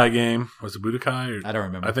Budokai game. Was it Budokai? I don't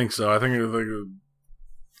remember. I think so. I think it was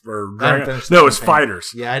no, it's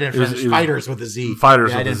Fighters. Yeah, I didn't finish Fighters with a Z.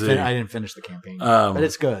 Fighters with a Z. I didn't finish the campaign, but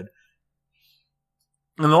it's good.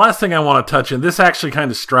 And the last thing I want to touch in, this actually kind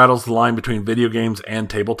of straddles the line between video games and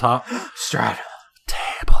tabletop. Straddle.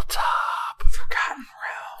 Tabletop. Forgotten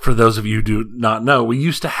Realm. For those of you who do not know, we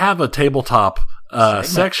used to have a tabletop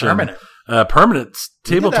section. Permanent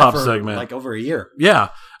tabletop segment. Like over a year. Yeah.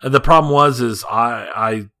 The problem was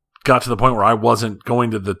I got to the point where I wasn't going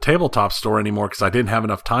to the tabletop store anymore because I didn't have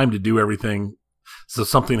enough time to do everything. So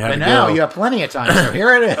something had to go. But now you have plenty of time. So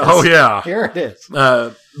here it is. Oh, yeah. Here it is.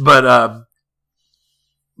 But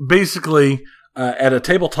basically, at a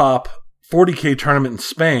tabletop 40K tournament in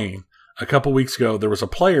Spain a couple weeks ago, there was a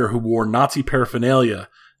player who wore Nazi paraphernalia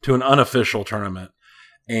to an unofficial tournament.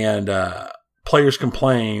 And players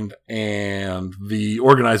complained, and the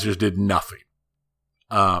organizers did nothing.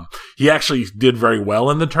 He actually did very well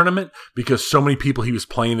in the tournament because so many people he was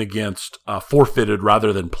playing against forfeited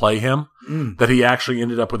rather than play him that he actually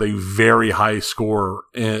ended up with a very high score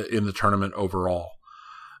in the tournament overall.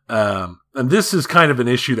 And this is kind of an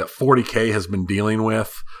issue that 40K has been dealing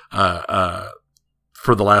with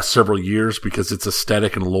for the last several years because its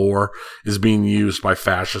aesthetic and lore is being used by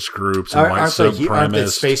fascist groups and white Aren't they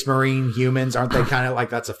supremacists. Space Marine humans? Aren't they kind of like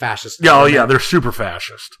that's a fascist? Yeah, oh yeah, they're super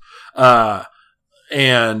fascist.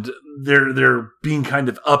 And they're being kind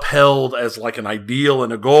of upheld as like an ideal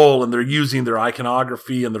and a goal, and they're using their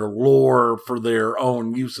iconography and their lore for their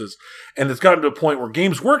own uses. And it's gotten to a point where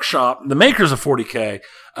Games Workshop, the makers of 40K,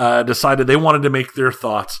 decided they wanted to make their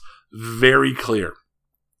thoughts very clear.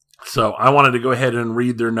 So I wanted to go ahead and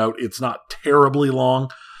read their note. It's not terribly long.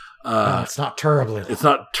 It's not terribly long. It's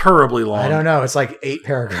not terribly long. I don't know. It's like 8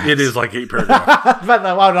 paragraphs. It is like 8 paragraphs. But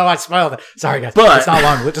no, I spoiled it. Sorry, guys. But it's not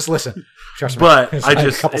long. Just listen. Trust me. But It's I like a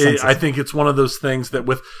just, couple sentences. I think it's one of those things that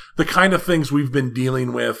with the kind of things we've been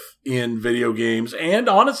dealing with in video games and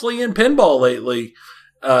honestly in pinball lately,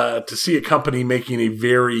 to see a company making a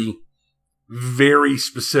very, very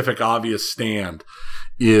specific, obvious stand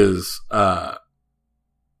is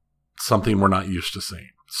something we're not used to seeing.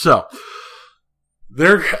 So,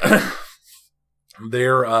 their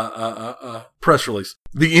press release.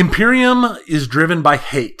 The Imperium is driven by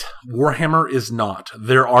hate. Warhammer is not.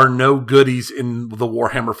 There are no goodies in the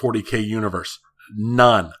Warhammer 40K universe.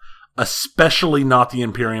 None. Especially not the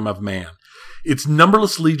Imperium of Man. Its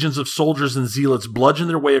numberless legions of soldiers and zealots bludgeon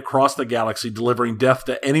their way across the galaxy, delivering death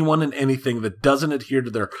to anyone and anything that doesn't adhere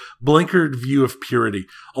to their blinkered view of purity.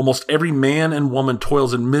 Almost every man and woman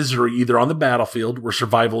toils in misery either on the battlefield, where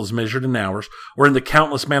survival is measured in hours, or in the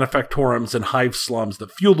countless manufactorums and hive slums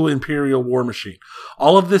that fuel the imperial war machine.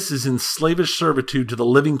 All of this is in slavish servitude to the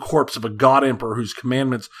living corpse of a god emperor whose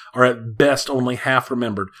commandments are at best only half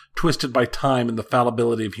remembered, twisted by time and the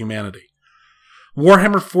fallibility of humanity.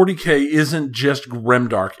 Warhammer 40K isn't just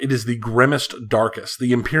grimdark, it is the grimmest, darkest.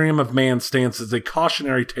 The Imperium of Man stands as a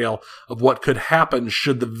cautionary tale of what could happen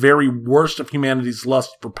should the very worst of humanity's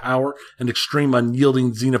lust for power and extreme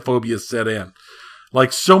unyielding xenophobia set in.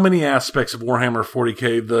 Like so many aspects of Warhammer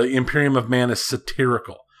 40K, the Imperium of Man is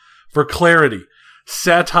satirical. For clarity,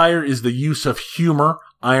 satire is the use of humor,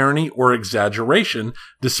 irony, or exaggeration,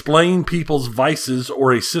 displaying people's vices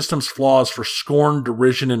or a system's flaws for scorn,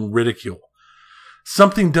 derision, and ridicule.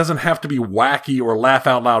 Something doesn't have to be wacky or laugh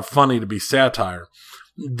out loud funny to be satire.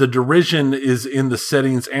 The derision is in the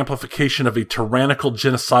setting's amplification of a tyrannical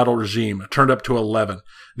genocidal regime, turned up to 11.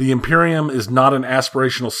 The Imperium is not an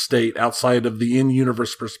aspirational state outside of the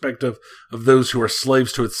in-universe perspective of those who are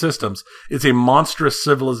slaves to its systems. It's a monstrous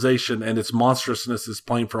civilization, and its monstrousness is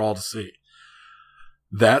plain for all to see.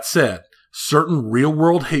 That said, certain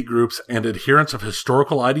real-world hate groups and adherents of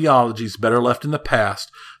historical ideologies better left in the past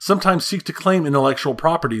sometimes seek to claim intellectual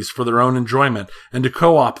properties for their own enjoyment and to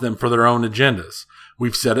co-opt them for their own agendas.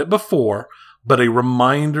 We've said it before, but a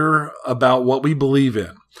reminder about what we believe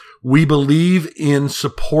in. We believe in and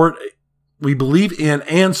support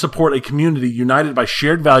a community united by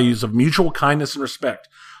shared values of mutual kindness and respect.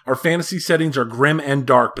 Our fantasy settings are grim and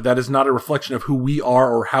dark, but that is not a reflection of who we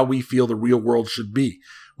are or how we feel the real world should be.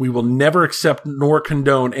 We will never accept nor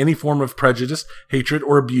condone any form of prejudice, hatred,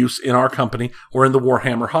 or abuse in our company or in the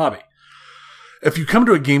Warhammer hobby. If you come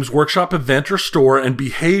to a Games Workshop event or store and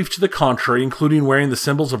behave to the contrary, including wearing the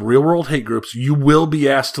symbols of real-world hate groups, you will be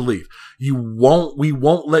asked to leave. We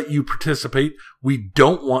won't let you participate. We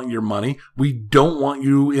don't want your money. We don't want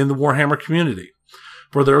you in the Warhammer community.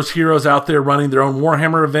 For those heroes out there running their own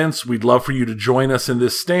Warhammer events, we'd love for you to join us in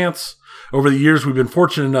this stance. Over the years, we've been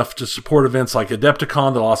fortunate enough to support events like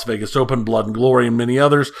Adepticon, the Las Vegas Open, Blood and Glory, and many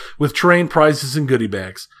others with terrain prizes and goodie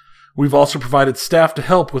bags. We've also provided staff to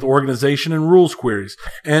help with organization and rules queries,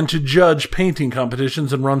 and to judge painting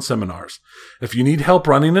competitions and run seminars. If you need help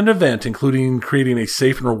running an event, including creating a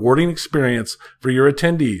safe and rewarding experience for your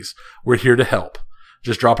attendees, we're here to help.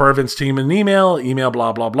 Just drop our events team an email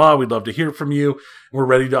blah, blah, blah. We'd love to hear from you. We're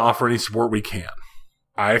ready to offer any support we can.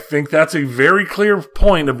 I think that's a very clear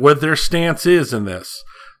point of what their stance is in this.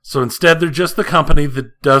 So instead, they're just the company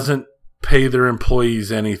that doesn't pay their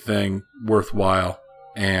employees anything worthwhile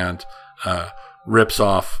and rips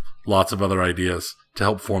off lots of other ideas to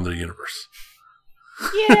help form their universe.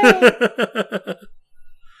 Yay!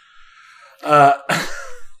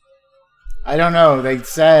 I don't know. They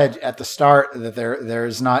said at the start that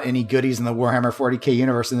there's not any goodies in the Warhammer 40K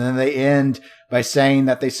universe, and then they end by saying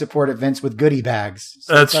that they support events with goodie bags.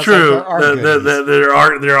 So that's true. Like there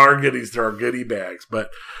are goodies. There are goodie bags, but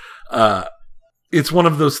it's one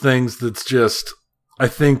of those things that's just, I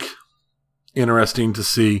think, interesting to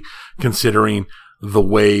see, considering the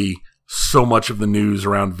way so much of the news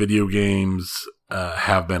around video games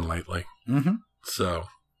have been lately. Mm-hmm. So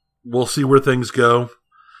we'll see where things go.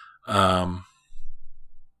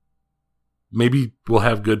 Maybe we'll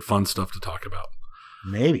have good, fun stuff to talk about.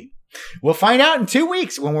 Maybe. We'll find out in 2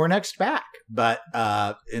 weeks when we're next back. But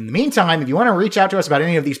in the meantime, if you want to reach out to us about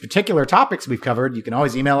any of these particular topics we've covered, you can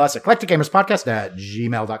always email us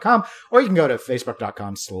eclecticgamerspodcast@gmail.com, or you can go to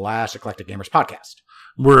facebook.com/eclecticgamerspodcast.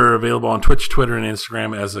 We're available on Twitch, Twitter, and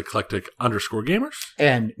Instagram as eclectic_gamers.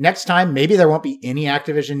 And next time, maybe there won't be any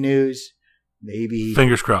Activision news. Maybe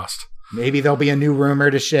Fingers crossed. Maybe there'll be a new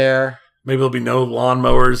rumor to share. Maybe there'll be no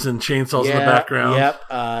lawnmowers and chainsaws in the background. Yep.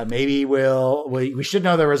 Maybe we should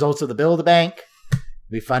know the results of the Build-A-Bank.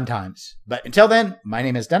 It'll be fun times. But until then, my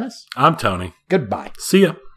name is Dennis. I'm Tony. Goodbye. See ya.